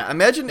good game. Yeah,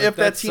 imagine Like, if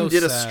that that's team so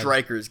did a sad.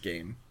 Strikers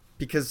game,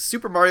 because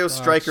Super Mario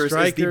Strikers is the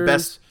Strikers,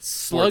 best sports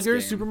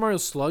Sluggers, game. Super Mario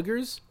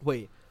Sluggers.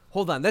 Wait,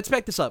 hold on. Let's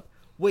back this up.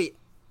 Wait,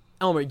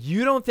 Elmer,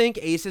 you don't think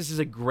Aces is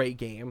a great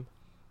game?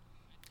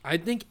 I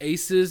think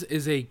Aces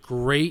is a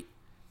great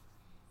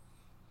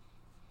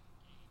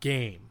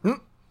game.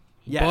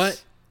 Yes.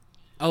 But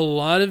a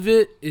lot of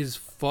it is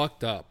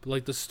fucked up.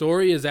 Like the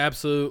story is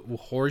absolute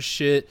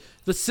horseshit.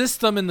 The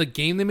system and the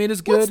game they made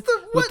is What's good, the-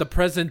 but what- the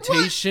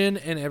presentation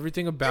and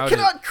everything about You it.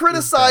 cannot is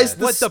criticize bad.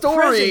 the What, the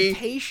story.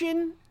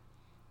 presentation?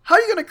 How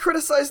are you going to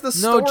criticize the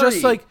story? No,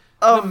 just like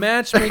the of-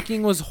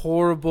 matchmaking was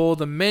horrible.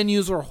 The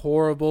menus were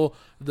horrible.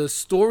 The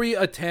story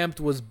attempt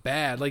was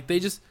bad. Like they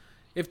just,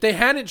 if they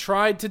hadn't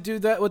tried to do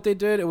that, what they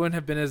did, it wouldn't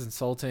have been as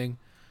insulting.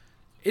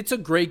 It's a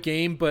great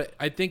game, but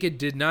I think it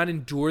did not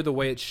endure the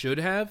way it should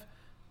have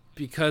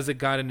because it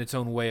got in its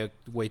own way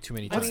way too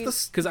many What's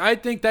times. the Because I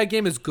think that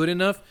game is good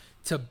enough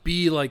to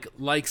be like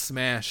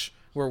Smash,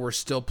 where we're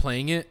still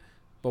playing it.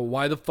 But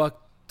why the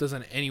fuck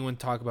doesn't anyone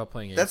talk about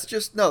playing it? That's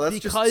just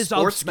Because of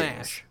sports Smash.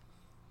 games.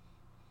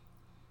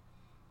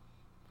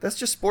 That's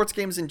just sports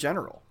games in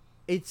general.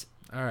 It's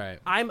All right.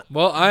 I'm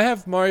Well, I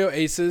have Mario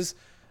Aces.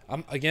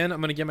 I'm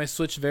gonna get my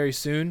Switch very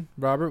soon.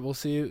 Robert, we'll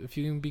see if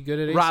you can be good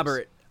at Aces.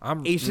 Robert.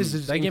 I'm Aces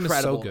is that game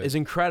incredible. is so good. Is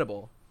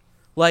incredible.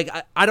 Like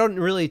I don't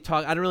really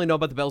know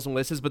about the bells and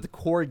whistles, but the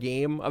core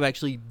game of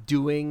actually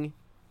doing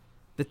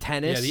the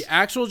tennis. Yeah, the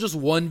actual just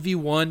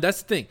 1v1.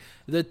 That's the thing.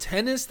 The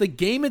tennis, the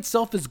game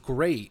itself is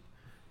great,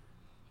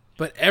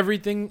 but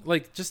everything,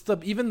 like just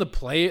even the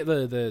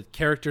the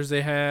characters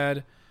they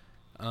had.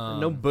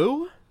 No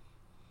Boo?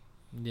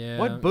 Yeah.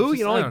 What Boo? Just,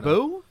 You don't like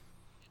Boo?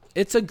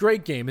 It's a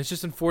great game. It's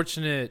just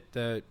unfortunate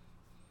that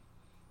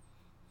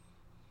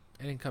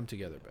it didn't come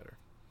together better.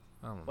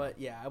 I don't know. But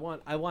yeah, I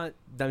want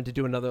them to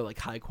do another like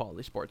high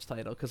quality sports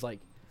title because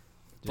like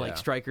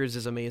Strikers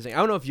is amazing. I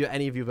don't know if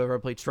any of you have ever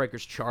played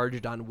Strikers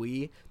Charged on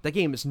Wii. That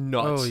game is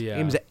nuts. Oh yeah, that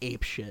game is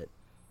ape shit.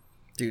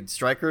 Dude,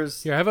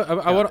 Strikers. Here, I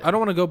don't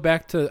want to go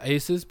back to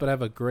Aces, but I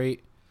have a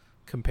great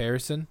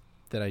comparison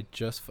that I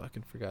just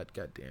fucking forgot.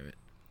 God damn it.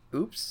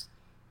 Oops.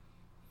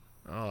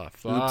 Oh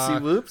fuck.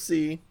 Oopsie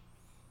whoopsie.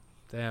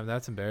 Damn,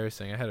 that's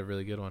embarrassing. I had a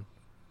really good one.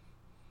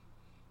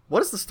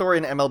 What is the story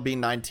in MLB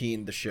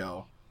 19, the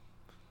show?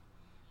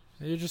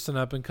 You're just an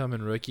up and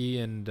coming rookie,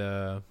 and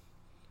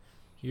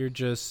you're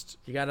just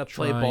you gotta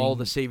play ball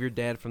to save your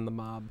dad from the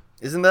mob.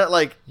 Isn't that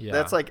like Yeah.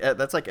 that's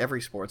like every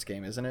sports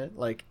game, isn't it?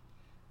 Like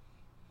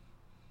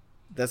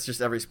that's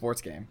just every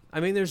sports game. I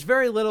mean, there's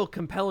very little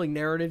compelling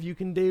narrative you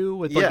can do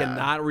with like a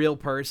not real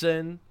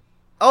person.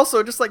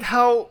 Also, just like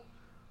how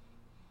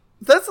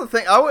that's the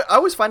thing. I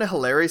always find it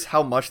hilarious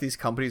how much these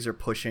companies are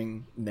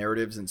pushing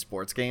narratives in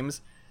sports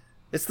games.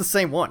 It's the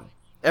same one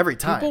every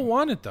time. People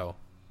want it though.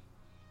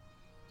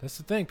 That's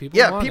the thing. People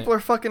want people it. are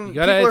fucking You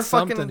gotta add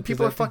something, 'cause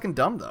people I are think- fucking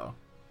dumb though.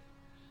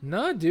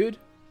 Nah, dude.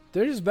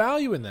 There's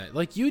value in that.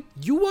 Like you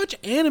watch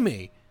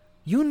anime.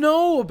 You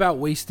know about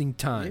wasting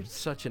time. You're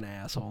such an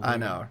asshole. I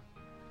dude. know.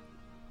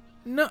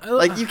 No,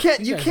 Like you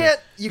can't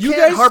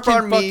guys harp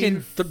can on me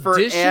fucking for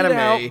dish it anime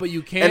out, but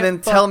you can't and then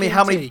tell me fucking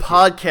how many take it.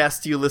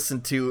 podcasts you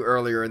listened to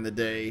earlier in the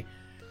day.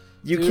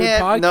 You Dude,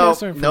 can't.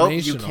 podcasts are Nope. You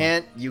informational.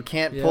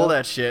 can't Yep. pull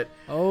that shit.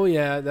 Oh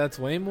yeah, that's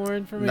way more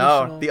information.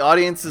 No, the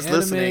audience is Anime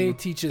listening,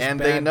 teaches and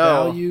bad they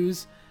know.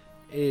 values.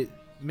 It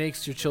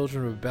makes your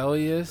children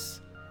rebellious.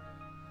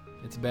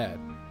 It's bad.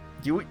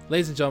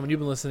 Ladies and gentlemen, you've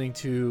been listening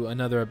to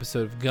another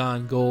episode of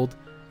Gone Gold.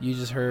 You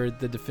just heard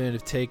the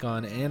definitive take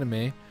on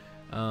anime.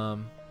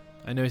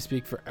 I know I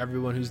speak for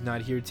everyone who's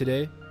not here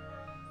today.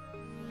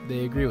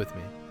 They agree with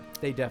me.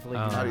 They definitely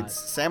do Dude, not.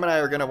 Sam and I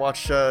are gonna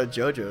watch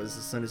JoJo's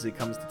as soon as he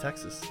comes to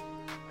Texas.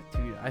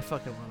 Dude, I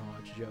fucking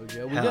want to watch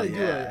JoJo.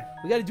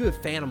 We gotta do a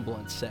Phantom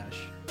Blood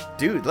sesh.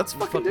 Dude, let's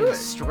fucking do it.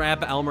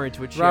 Strap Elmer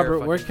into a chair. Robert,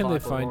 fucking where can they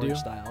Clockwork find you? Orange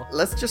Style.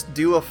 Let's just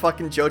do a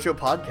fucking JoJo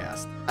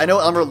podcast. I know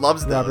Elmer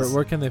loves those. Robert,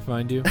 where can they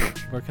find you?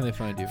 Where can they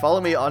find you? Follow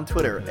me on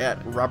Twitter at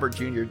Robert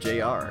Jr.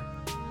 Jr.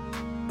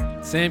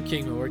 Sam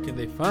Kingma, where can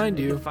they find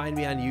You you? can find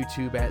me on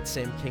YouTube at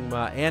Sam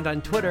Kingma and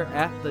on Twitter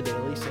at The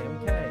Daily Sam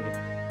K.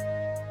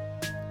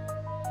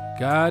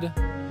 God,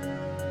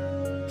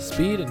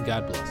 speed, and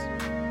God bless.